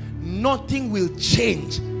things. Nothing will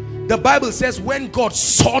change. The Bible says when God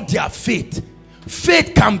saw their faith,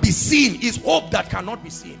 faith can be seen, is hope that cannot be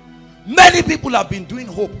seen. Many people have been doing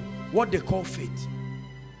hope, what they call faith.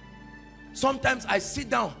 Sometimes I sit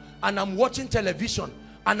down and I'm watching television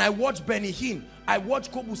and I watch Benny Hinn, I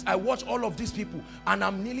watch Kobus, I watch all of these people and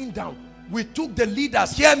I'm kneeling down. We took the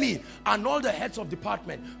leaders, hear me, and all the heads of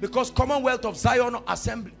department, because Commonwealth of Zion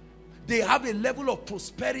Assembly, they have a level of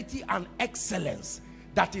prosperity and excellence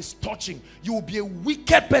that is touching. You will be a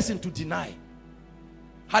wicked person to deny.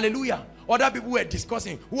 Hallelujah. Other people were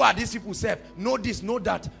discussing, who are these people serve? Know this, know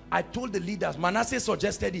that. I told the leaders, Manasseh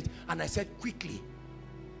suggested it, and I said quickly,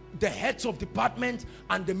 the heads of department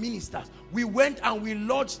and the ministers, we went and we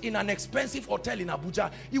lodged in an expensive hotel in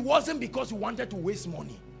Abuja. It wasn't because we wanted to waste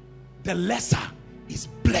money. The lesser is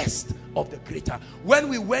blessed of the greater. When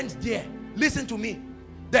we went there, listen to me,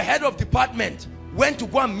 the head of department went to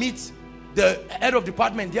go and meet the head of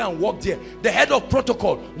department there and walk there. The head of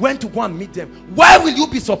protocol went to go and meet them. Why will you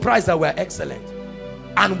be surprised that we're excellent?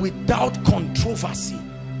 And without controversy,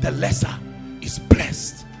 the lesser is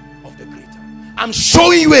blessed of the greater. I'm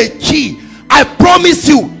showing you a key. I promise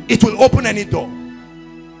you it will open any door.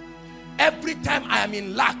 Every time I am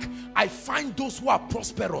in lack, I find those who are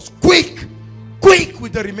prosperous quick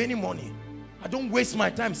with the remaining money. I don't waste my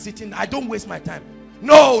time sitting. I don't waste my time.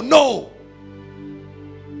 No.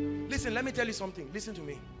 Listen, let me tell you something. Listen to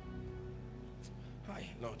me. Hi,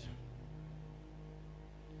 Lord.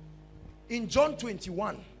 In John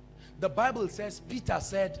 21, the Bible says, Peter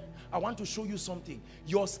said, I want to show you something.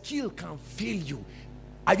 Your skill can fail you.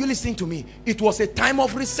 Are you listening to me? It was a time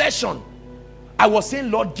of recession. I was saying,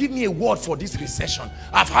 Lord, give me a word for this recession.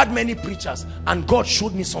 I've had many preachers and God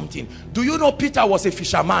showed me something. Do you know Peter was a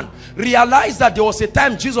fisherman? Realize that there was a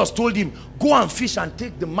time Jesus told him, go and fish and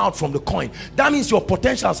take the mouth from the coin. That means your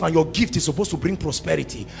potentials and your gift is supposed to bring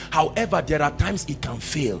prosperity. However, there are times it can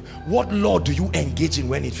fail. What law do you engage in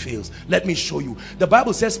when it fails? Let me show you. The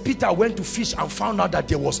Bible says Peter went to fish and found out that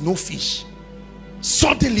there was no fish.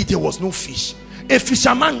 Suddenly there was no fish. A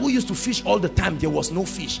fisherman who used to fish all the time, there was no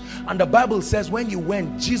fish. And the Bible says when he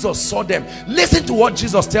went, Jesus saw them. Listen to what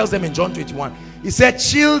Jesus tells them in John 21. He said,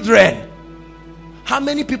 children. How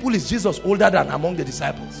many people is Jesus older than among the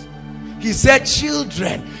disciples? He said,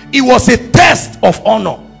 children. It was a test of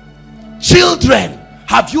honor. Children,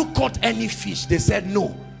 have you caught any fish? They said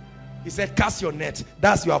no. He said, cast your net.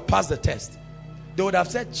 That's, you have passed the test. They would have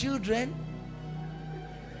said, children.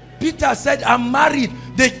 Peter said, I'm married.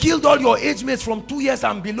 They killed all your age mates from 2 years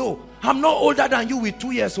and below. I'm not older than you with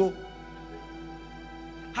 2 years old.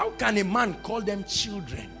 How can a man call them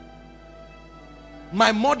children?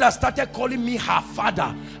 My mother started calling me her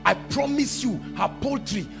father. I promise you, her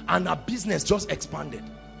poultry and her business just expanded.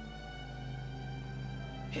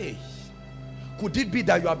 Hey, could it be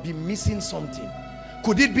that you have been missing something?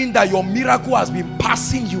 Could it be that your miracle has been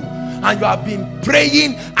passing you and you have been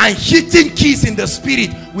praying and hitting keys in the spirit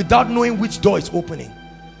without knowing which door is opening?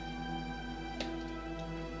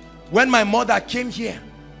 When my mother came here,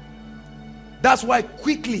 that's why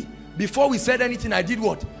quickly, before we said anything, I did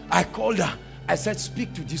what? I called her. I said,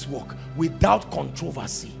 speak to this work without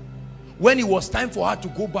controversy. When it was time for her to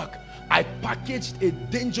go back, I packaged a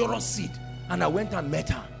dangerous seed and I went and met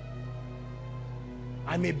her.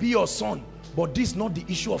 I may be your son, but this is not the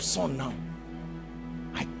issue of son now.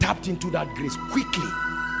 I tapped into that grace quickly.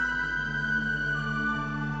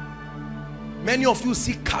 Many of you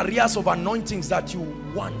see careers of anointings that you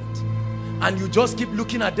want and you just keep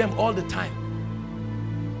looking at them all the time.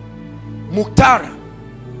 Mukhtar,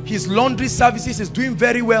 his laundry services is doing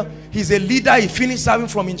very well. He's a leader. He finished serving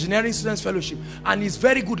from Engineering Students Fellowship and he's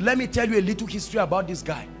very good. Let me tell you a little history about this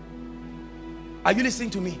guy. Are you listening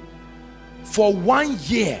to me? For 1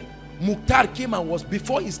 year, Mukhtar came and was,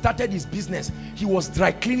 before he started his business, he was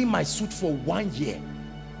dry cleaning my suit for 1 year.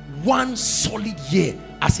 1 solid year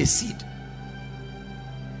as a seed.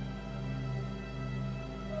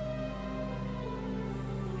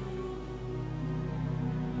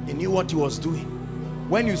 He knew what he was doing.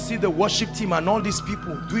 When you see the worship team and all these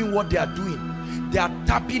people doing what they are doing, they are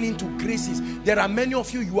tapping into graces. There are many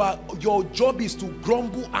of you, your job is to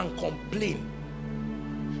grumble and complain.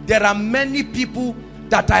 There are many people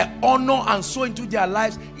that I honor and sow into their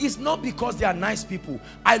lives. It's not because they are nice people.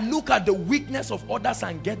 I look at the weakness of others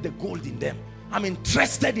and get the gold in them. I'm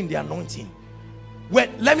interested in the anointing.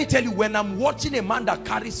 Let me tell you, when I'm watching a man that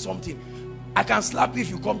carries something, I can slap you if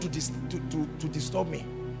you come to disturb me.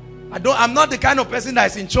 I'm not the kind of person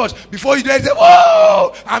that is in church. Before you do it, say,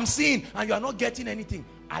 oh, I'm seeing, and you are not getting anything.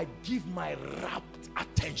 I give my rapt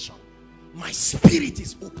attention. My spirit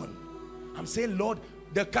is open. I'm saying, Lord,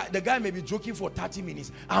 the guy may be joking for 30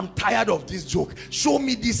 minutes. I'm tired of this joke. Show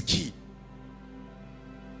me this key.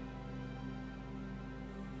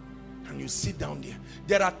 And you sit down there.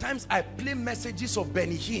 There are times I play messages of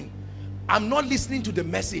Benny Hinn. I'm not listening to the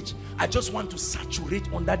message. I just want to saturate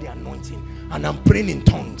under the anointing. And I'm praying in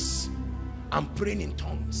tongues. I'm praying in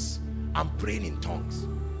tongues. I'm praying in tongues.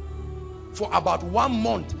 for about 1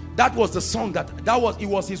 month, that was the song it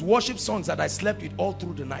was his worship songs that I slept with all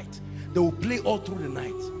through the night. They will play all through the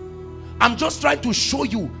night. I'm just trying to show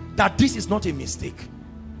you that this is not a mistake.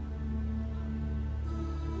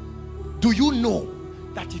 Do you know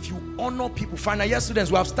that if you honor people, final year students,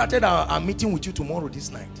 we have started our meeting with you tomorrow this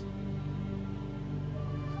night.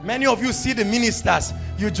 Many of you see the ministers,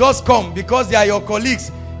 you just come because they are your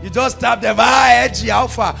colleagues. You just tap them, edgy, how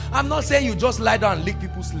far? I'm not saying you just lie down and lick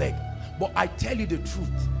people's leg. But I tell you the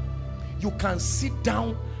truth. You can sit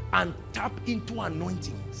down and tap into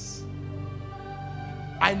anointings.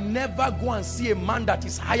 I never go and see a man that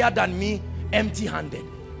is higher than me empty-handed.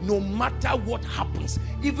 No matter what happens,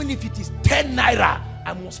 even if it is 10 naira,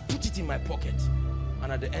 I must put it in my pocket.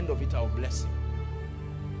 And at the end of it, I'll bless him.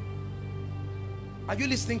 Are you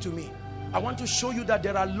listening to me? I want to show you that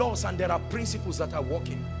there are laws and there are principles that are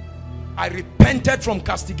working. I repented from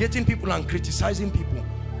castigating people and criticizing people.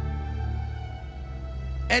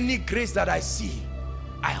 Any grace that I see,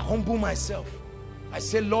 I humble myself. I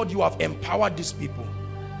say, Lord, you have empowered these people.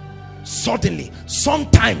 Suddenly,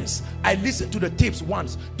 sometimes I listen to the tapes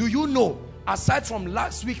once. Do you know, aside from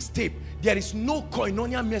last week's tape, there is no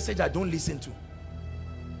koinonia message I don't listen to.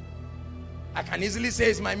 I can easily say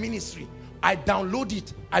it's my ministry. I download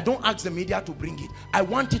it. I don't ask the media to bring it. I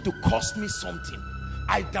want it to cost me something.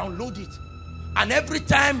 I download it. And every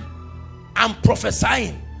time I'm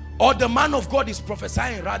prophesying, or the man of God is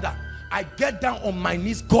prophesying rather, I get down on my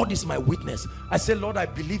knees. God is my witness. I say, Lord, I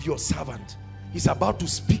believe your servant. He's about to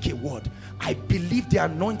speak a word. I believe the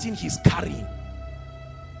anointing he's carrying.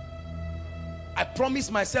 I promise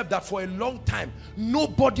myself that for a long time,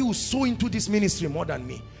 nobody will sow into this ministry more than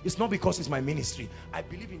me. It's not because it's my ministry. I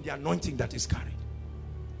believe in the anointing that is carried.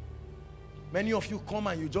 Many of you come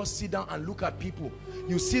and you just sit down and look at people.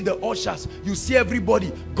 You see the ushers. You see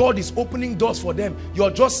everybody. God is opening doors for them.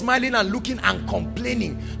 You're just smiling and looking and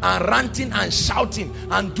complaining and ranting and shouting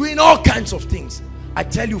and doing all kinds of things. I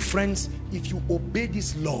tell you, friends, if you obey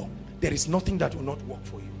this law, there is nothing that will not work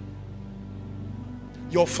for you.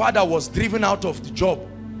 Your father was driven out of the job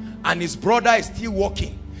and his brother is still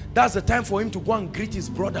working. That's the time for him to go and greet his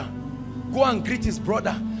brother. Go and greet his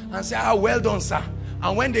brother and say, well done, sir.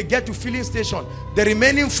 And when they get to filling station, the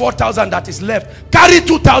remaining 4,000 that is left, carry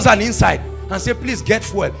 2,000 inside and say, please get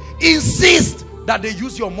fuel. Insist that they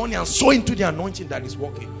use your money and sow into the anointing that is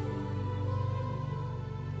working.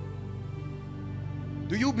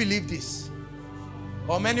 Do you believe this?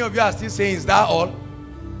 Or many of you are still saying, is that all?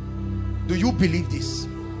 Do you believe this?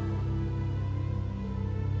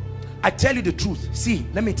 I tell you the truth. See,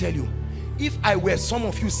 let me tell you. If I were some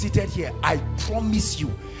of you seated here, I promise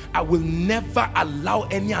you, I will never allow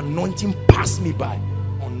any anointing pass me by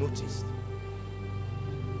unnoticed.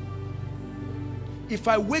 If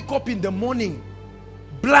I wake up in the morning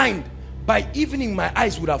blind, by evening my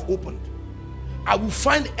eyes would have opened. I will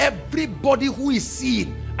find everybody who is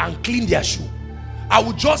seeing and clean their shoe. I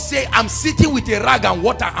would just say, I'm sitting with a rag and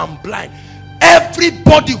water, I'm blind.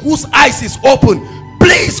 Everybody whose eyes is open,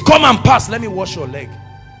 please come and pass, let me wash your leg.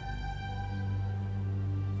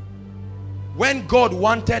 When God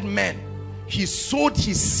wanted men, he sowed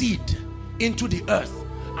his seed into the earth,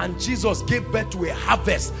 and Jesus gave birth to a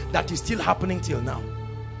harvest that is still happening till now.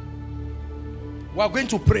 We are going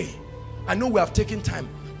to pray. I know we have taken time,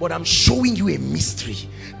 but I'm showing you a mystery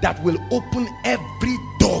that will open every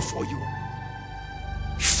door for you.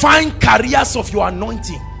 Find carriers of your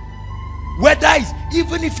anointing. Whether it's,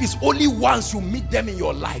 even if it's only once you meet them in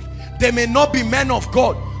your life, they may not be men of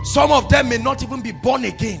God. Some of them may not even be born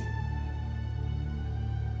again.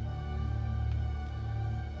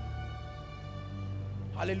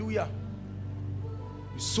 Hallelujah.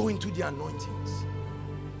 You sow into the anointings.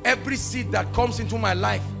 Every seed that comes into my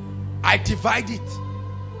life, I divide it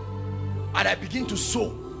and I begin to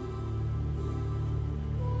sow.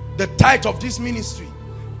 The tithe of this ministry,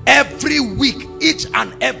 every week, each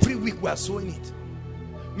and every week we are sowing it.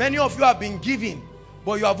 Many of you have been giving,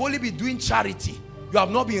 but you have only been doing charity. You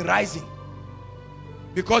have not been rising,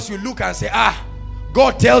 because you look and say,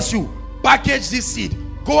 God tells you, package this seed,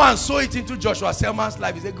 go and sow it into Joshua Selman's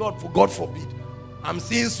life. You say, God forbid, I'm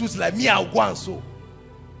seeing suits like me, I'll go and sow.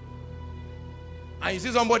 And you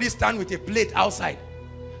see somebody stand with a plate outside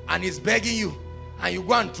and he's begging you, and you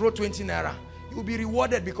go and throw 20 naira. You will be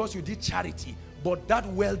rewarded because you did charity. But that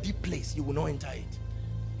wealthy place, you will not enter it.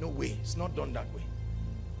 No way. It's not done that way.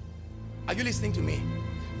 Are you listening to me?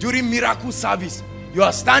 During miracle service, you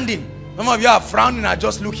are standing. Some of you are frowning and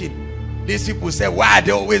just looking. These people say, why are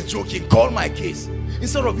they always joking? Call my case.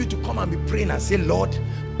 Instead of you to come and be praying and say, Lord,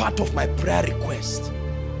 part of my prayer request,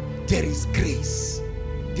 there is grace.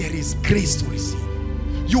 There is grace to receive.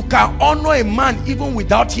 You can honor a man even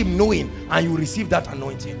without him knowing, and you receive that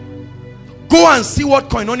anointing. Go and see what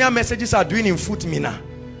Koinonia messages are doing in Foot Mina.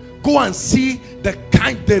 Go and see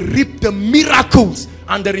the miracles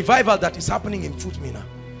and the revival that is happening in Foot Mina.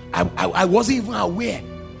 I wasn't even aware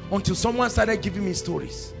until someone started giving me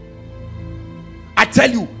stories. I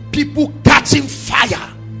tell you, people catching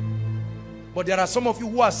fire. But there are some of you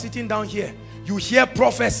who are sitting down here. You hear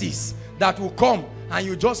prophecies that will come and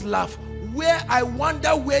you just laugh. I wonder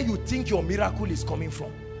where you think your miracle is coming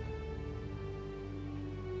from.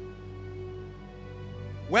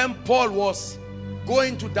 When Paul was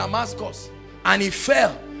going to Damascus and he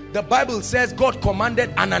fell, the Bible says God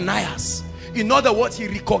commanded Ananias. In other words, he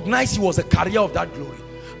recognized he was a carrier of that glory.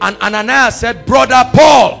 And Ananias said, brother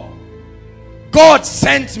Paul, God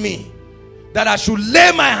sent me that I should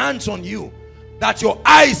lay my hands on you, that your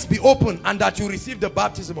eyes be open, and that you receive the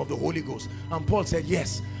baptism of the Holy Ghost. And Paul said,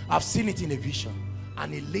 yes, I've seen it in a vision.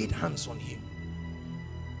 And he laid hands on him.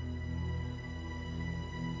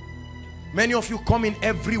 Many of you come in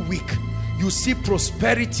every week. You see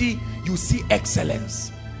prosperity, you see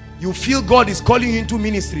excellence. You feel God is calling you into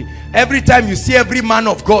ministry. Every time you see every man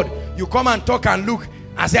of God, you come and talk and look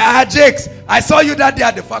and say, Jakes, I saw you that day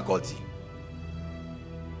at the faculty.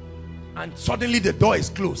 And suddenly the door is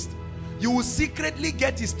closed. You will secretly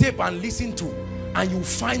get his tape and listen to, and you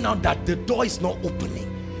find out that the door is not opening.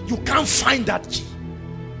 You can't find that key.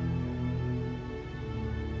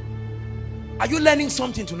 Are you learning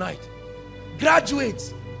something tonight?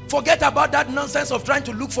 Graduates, forget about that nonsense of trying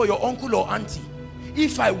to look for your uncle or auntie.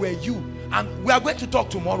 If I were you, and we are going to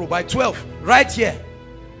talk tomorrow by 12, right here.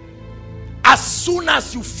 As soon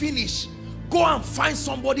as you finish, go and find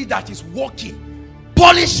somebody that is walking.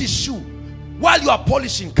 Polish his shoe. While you are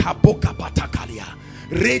polishing, God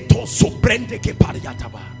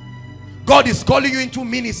is calling you into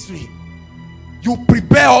ministry. You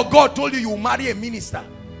prepare, or God told you you will marry a minister.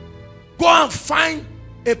 Go and find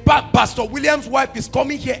a Pastor William's wife is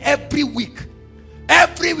coming here every week.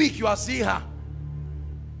 Every week you are seeing her.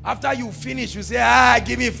 After you finish, you say,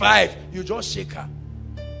 give me 5. You just shake her.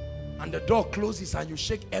 And the door closes and you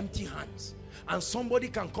shake empty hands. And somebody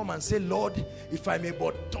can come and say, Lord, if I may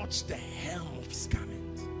but touch the hem of his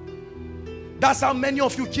garment. That's how many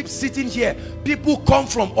of you keep sitting here. People come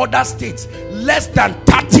from other states. Less than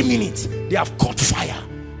 30 minutes, they have caught fire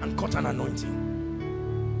and caught an anointing.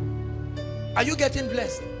 Are you getting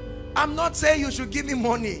blessed? I'm not saying you should give me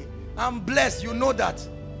money. I'm blessed. You know that.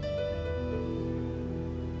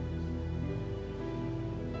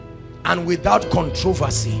 And without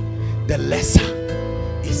controversy, the lesser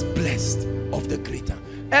is blessed of the greater.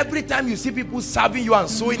 Every time you see people serving you and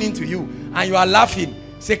sowing into you and you are laughing,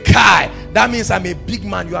 say, Kai, that means I'm a big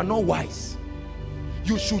man. You are not wise.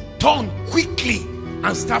 You should turn quickly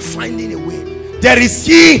and start finding a way. There is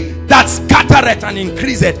he that scattereth and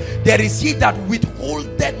increaseth. There is he that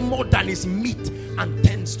withholdeth more than is meet and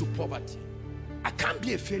tends to poverty. I can't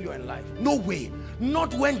be a failure in life. No way.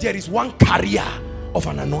 Not when there is one carrier of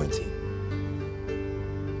an anointing.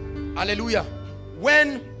 Hallelujah.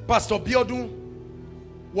 When Pastor Biodun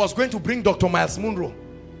was going to bring Dr. Miles Munro,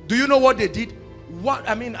 do you know what they did?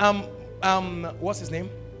 What's his name?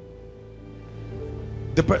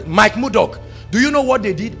 Mike Murdoch. Do you know what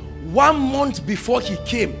they did? 1 month before he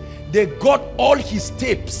came, they got all his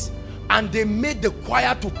tapes and they made the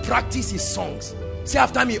choir to practice his songs. Say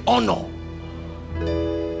after me, honor.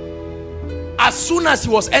 As soon as he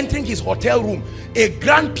was entering his hotel room, a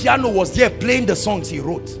grand piano was there playing the songs he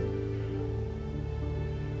wrote.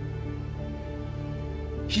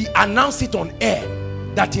 He announced it on air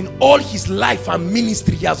that in all his life and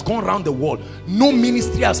ministry, he has gone around the world. No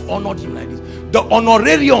ministry has honored him like this. The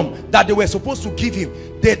honorarium that they were supposed to give him,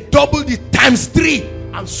 they doubled it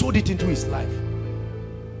 ×3 and sold it into his life.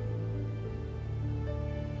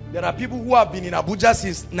 There are people who have been in Abuja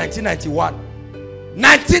since 1991.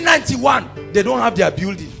 1991, they don't have their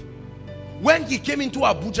building. When he came into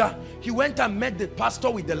Abuja, he went and met the pastor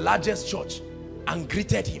with the largest church and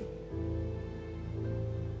greeted him.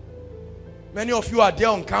 Many of you are there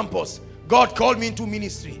on campus. God called me into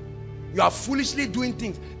ministry. You are foolishly doing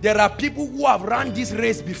things. There are people who have run this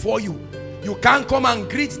race before you. You can't come and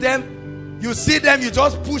greet them. You see them, you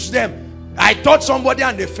just push them. I touched somebody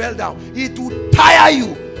and they fell down. It will tire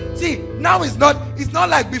you. See, now it's not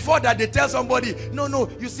like before that they tell somebody, no,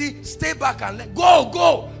 you see, stay back and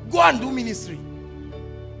go and do ministry.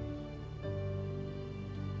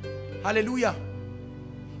 Hallelujah.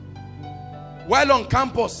 While on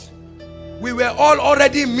campus, we were all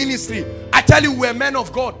already in ministry. I tell you, we were men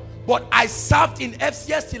of God. But I served in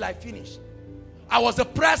FCS till I finished. I was the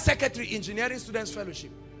prayer secretary, Engineering Students Fellowship.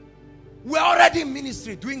 We're already in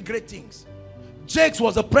ministry doing great things. Jakes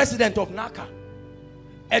was the president of NACA.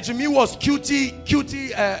 Ejimi was QT,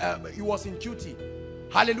 he was in QT.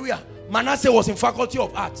 Hallelujah. Manasseh was in Faculty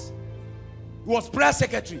of Arts. He was prayer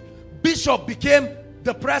secretary. Bishop became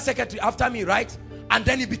the prayer secretary after me, right? And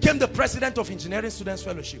then he became the president of Engineering Students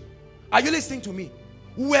Fellowship. Are you listening to me?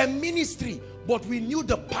 We were ministry, but we knew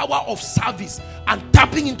the power of service and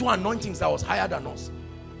tapping into anointings that was higher than us.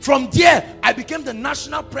 From there, I became the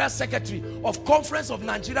national prayer secretary of Conference of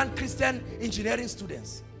Nigerian Christian Engineering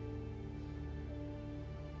Students.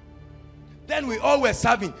 Then we all were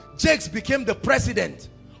serving. Jakes became the president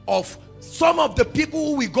of some of the people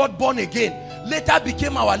who we got born again. Later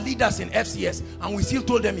became our leaders in FCS, and we still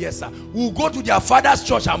told them yes sir. We'll go to their father's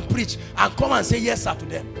church and preach and come and say yes sir to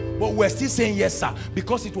them. But we're still saying yes sir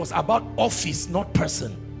because it was about office, not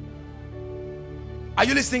person. Are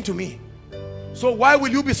you listening to me? So why will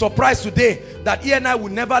you be surprised today that he and I will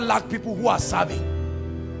never lack people who are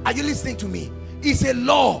serving? Are you listening to me? It's a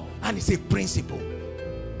law and it's a principle.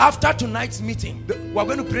 After tonight's meeting, we're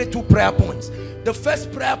going to pray 2 prayer points. The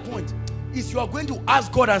first prayer point is you are going to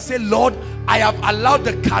ask God and say, Lord, I have allowed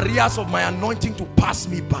the careers of my anointing to pass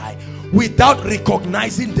me by without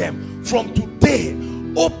recognizing them. From today,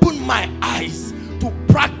 open my eyes to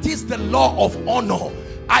practice the law of honor.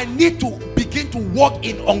 I need to begin to walk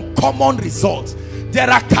in uncommon results. There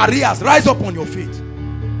are careers. Rise up on your feet.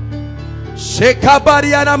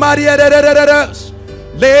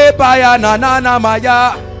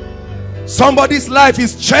 Somebody's life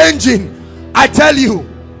is changing. I tell you,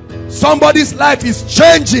 somebody's life is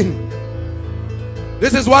changing.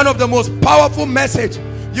 This is one of the most powerful messages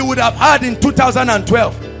you would have heard in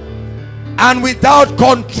 2012. And without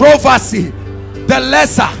controversy, the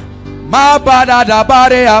lesser. I've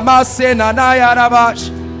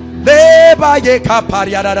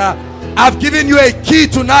given you a key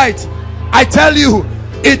tonight. I tell you,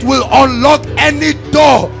 it will unlock any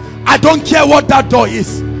door. I don't care what that door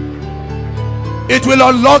is. It will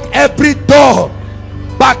unlock every door.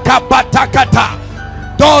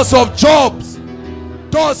 Doors of jobs,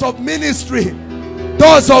 doors of ministry,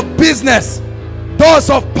 doors of business, doors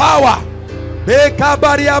of power.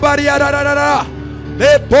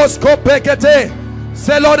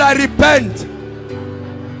 Say, Lord, I repent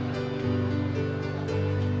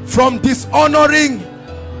from dishonoring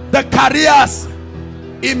the careers.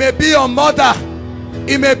 It may be your mother,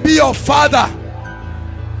 it may be your father,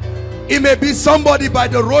 it may be somebody by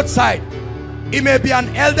the roadside, it may be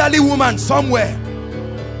an elderly woman somewhere,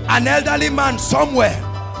 an elderly man somewhere,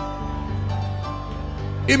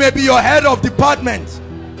 it may be your head of department,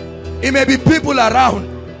 it may be people around.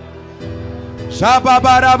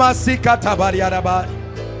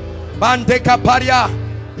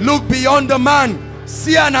 Look beyond the man,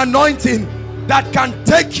 see an anointing that can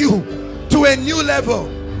take you to a new level,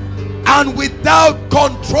 and without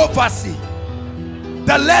controversy.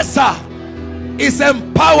 The lesser is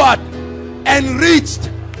empowered, enriched,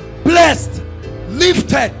 blessed,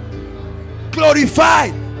 lifted,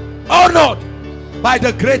 glorified, honored by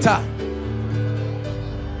the greater.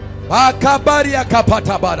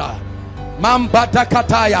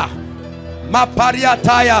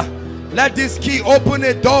 Let this key open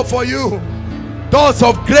a door for you. Doors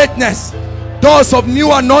of greatness, doors of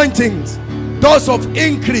new anointings, doors of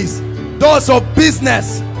increase, doors of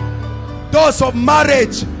business, doors of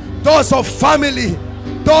marriage, doors of family,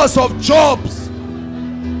 doors of jobs.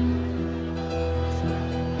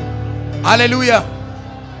 Hallelujah.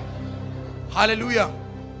 Hallelujah.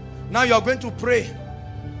 Now you are going to pray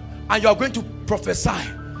and you are going to prophesy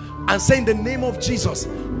and say, in the name of Jesus,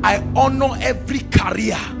 I honor every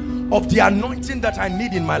career of the anointing that I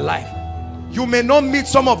need in my life. You may not meet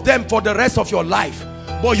some of them for the rest of your life,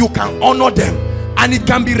 but you can honor them, and it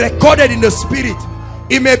can be recorded in the spirit.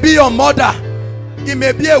 It may be your mother, it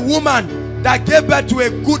may be a woman that gave birth to a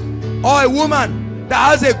good, or a woman that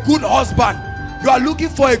has a good husband. You are looking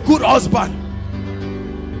for a good husband.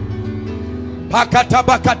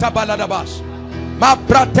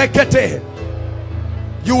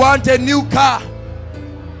 You want a new car,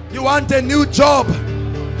 you want a new job,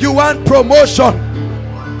 you want promotion.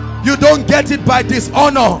 You don't get it by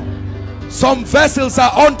dishonor. Some vessels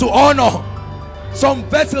are unto honor, some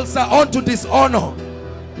vessels are unto dishonor.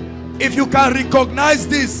 If you can recognize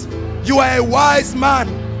this, you are a wise man,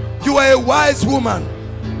 you are a wise woman.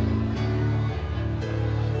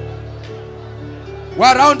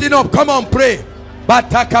 We're rounding up. Come on, pray.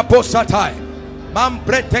 Bataka posatai.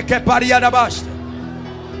 Mambreteke pariadabash.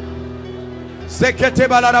 Sekete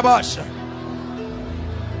baladabash.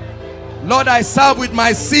 Lord, I serve with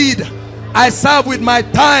my seed, I serve with my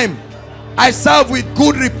time, I serve with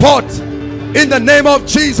good report in the name of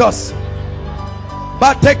Jesus.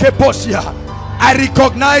 I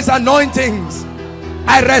recognize anointings.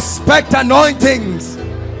 I respect anointings.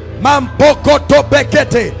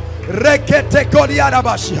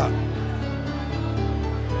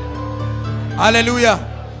 Hallelujah.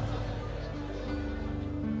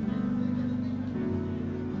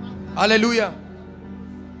 Hallelujah.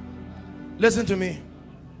 Listen to me.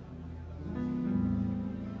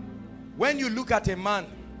 When you look at a man,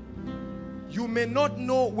 you may not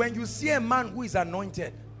know. When you see a man who is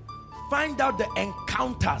anointed, find out the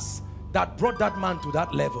encounters that brought that man to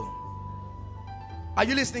that level. Are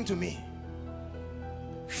you listening to me?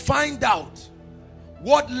 Find out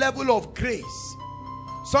what level of grace.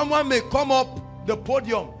 Someone may come up the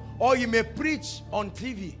podium, or he may preach on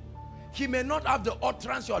TV. He may not have the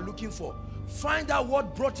utterance you are looking for. Find out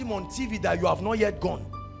what brought him on TV that you have not yet gone.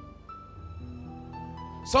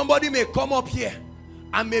 Somebody may come up here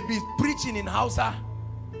and may be preaching in Hausa,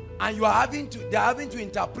 and you are they're having to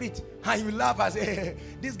interpret, and you laugh and say, hey,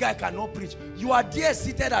 this guy cannot preach. You are there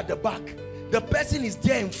seated at the back. The person is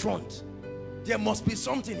there in front. There must be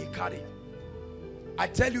something he carried. I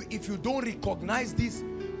tell you, if you don't recognize this,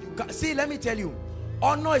 you can see. Let me tell you,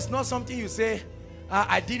 honor is not something you say,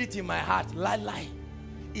 I did it in my heart. Lie.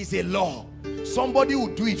 It's a law. Somebody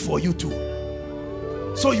will do it for you too.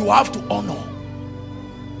 So you have to honor.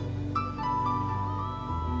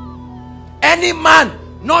 Any man,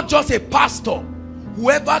 not just a pastor,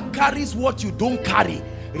 whoever carries what you don't carry,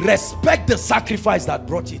 respect the sacrifice that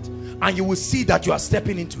brought it, and you will see that you are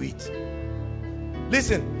stepping into it.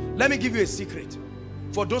 Listen, let me give you a secret.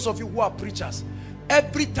 For those of you who are preachers,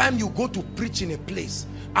 every time you go to preach in a place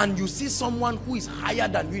and you see someone who is higher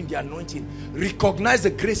than you in the anointing, recognize the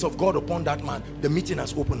grace of God upon that man. The meeting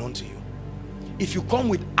has opened unto you. If you come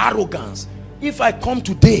with arrogance, if I come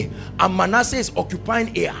today and Manasseh is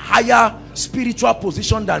occupying a higher spiritual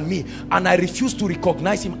position than me, and I refuse to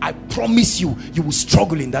recognize him, I promise you, you will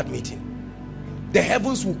struggle in that meeting. The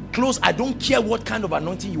heavens will close. I don't care what kind of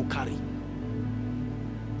anointing you carry.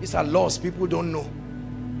 These are laws people don't know.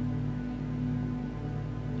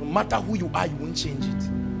 No matter who you are, you won't change it.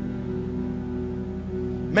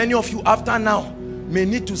 Many of you after now may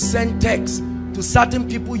need to send texts to certain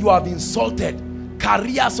people you have insulted,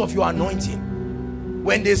 carriers of your anointing.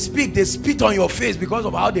 When they speak, they spit on your face because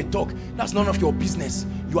of how they talk. That's none of your business.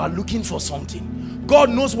 You are looking for something. God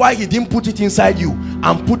knows why he didn't put it inside you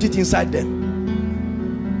and put it inside them.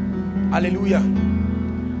 Hallelujah.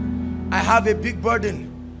 I have a big burden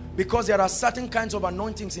because there are certain kinds of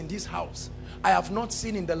anointings in this house I have not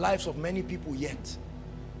seen in the lives of many people yet.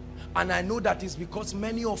 And I know that is because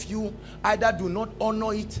many of you either do not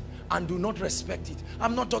honor it and do not respect it.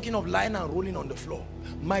 I'm not talking of lying and rolling on the floor.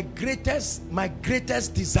 My greatest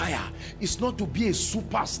desire is not to be a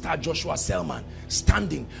superstar Joshua Selman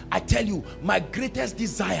standing. I tell you, my greatest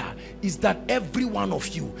desire is that every one of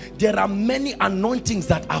you, there are many anointings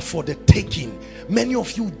that are for the taking. Many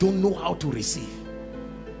of you don't know how to receive.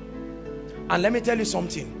 And let me tell you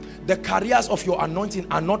something. The carriers of your anointing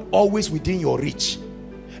are not always within your reach.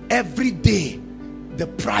 Every day the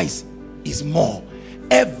price is more.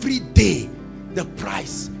 Every day the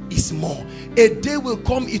price is more. A day will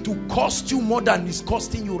come, it will cost you more than it's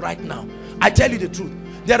costing you right now. I tell you the truth.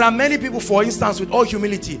 There are many people, for instance, with all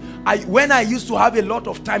humility, when I used to have a lot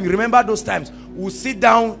of time, you remember those times, we'll sit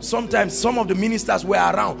down, sometimes some of the ministers were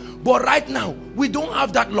around, but right now we don't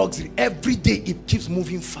have that luxury. Every day it keeps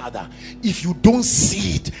moving further. If you don't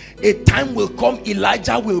see it, a time will come,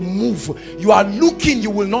 Elijah will move. You are looking,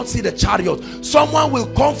 you will not see the chariot. Someone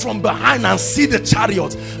will come from behind and see the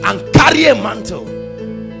chariot and carry a mantle.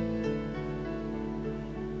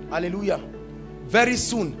 Hallelujah. Very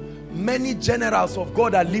soon many generals of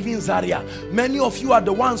God are leaving Zaria. Many of you are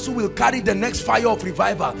the ones who will carry the next fire of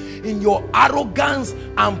revival. In your arrogance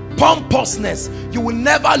and pompousness, you will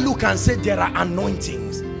never look and say there are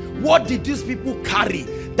anointings. What did these people carry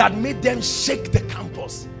that made them shake the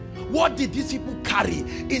campus? What did these people carry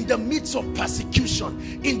in the midst of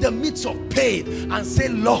persecution, in the midst of pain, and say,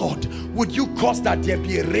 Lord, would you cause that there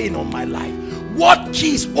be a rain on my life? What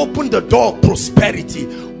keys open the door of prosperity?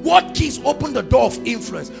 What keys open the door of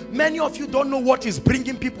influence? Many of you don't know what is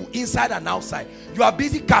bringing people inside and outside. You are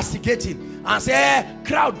busy castigating and say,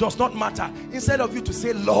 crowd does not matter. Instead of you to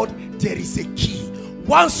say, Lord, there is a key.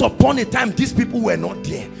 Once upon a time, these people were not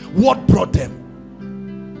there. What brought them?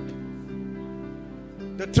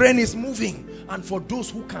 The train is moving, and for those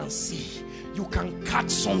who can see, you can catch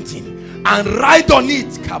something and ride on it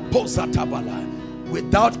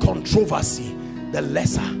without controversy. The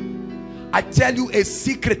lesser. I tell you a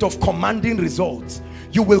secret of commanding results.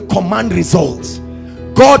 you will command results.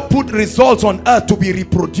 God put results on earth to be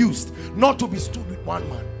reproduced, not to be stood with one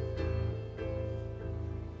man.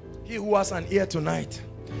 He who has an ear tonight,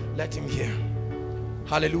 let him hear.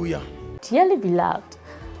 Hallelujah. Dearly beloved,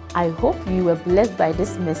 I hope you were blessed by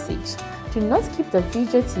this message. Do not keep the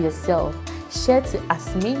video to yourself. Share to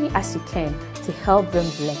as many as you can to help them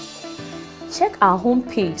bless. Check our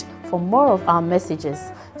homepage for more of our messages.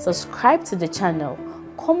 Subscribe to the channel,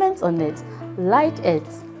 comment on it, like it.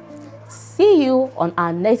 See you on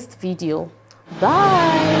our next video.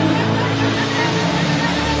 Bye.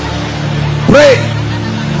 Pray,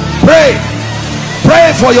 pray,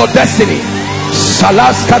 pray for your destiny.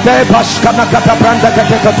 Salaskade bashkana kata branda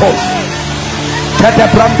katekatos. Kete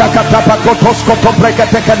branda kata pakotos koto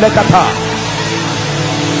brekete lekata.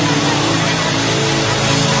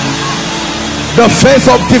 The phase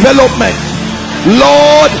of development.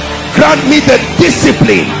 Lord, grant me the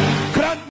discipline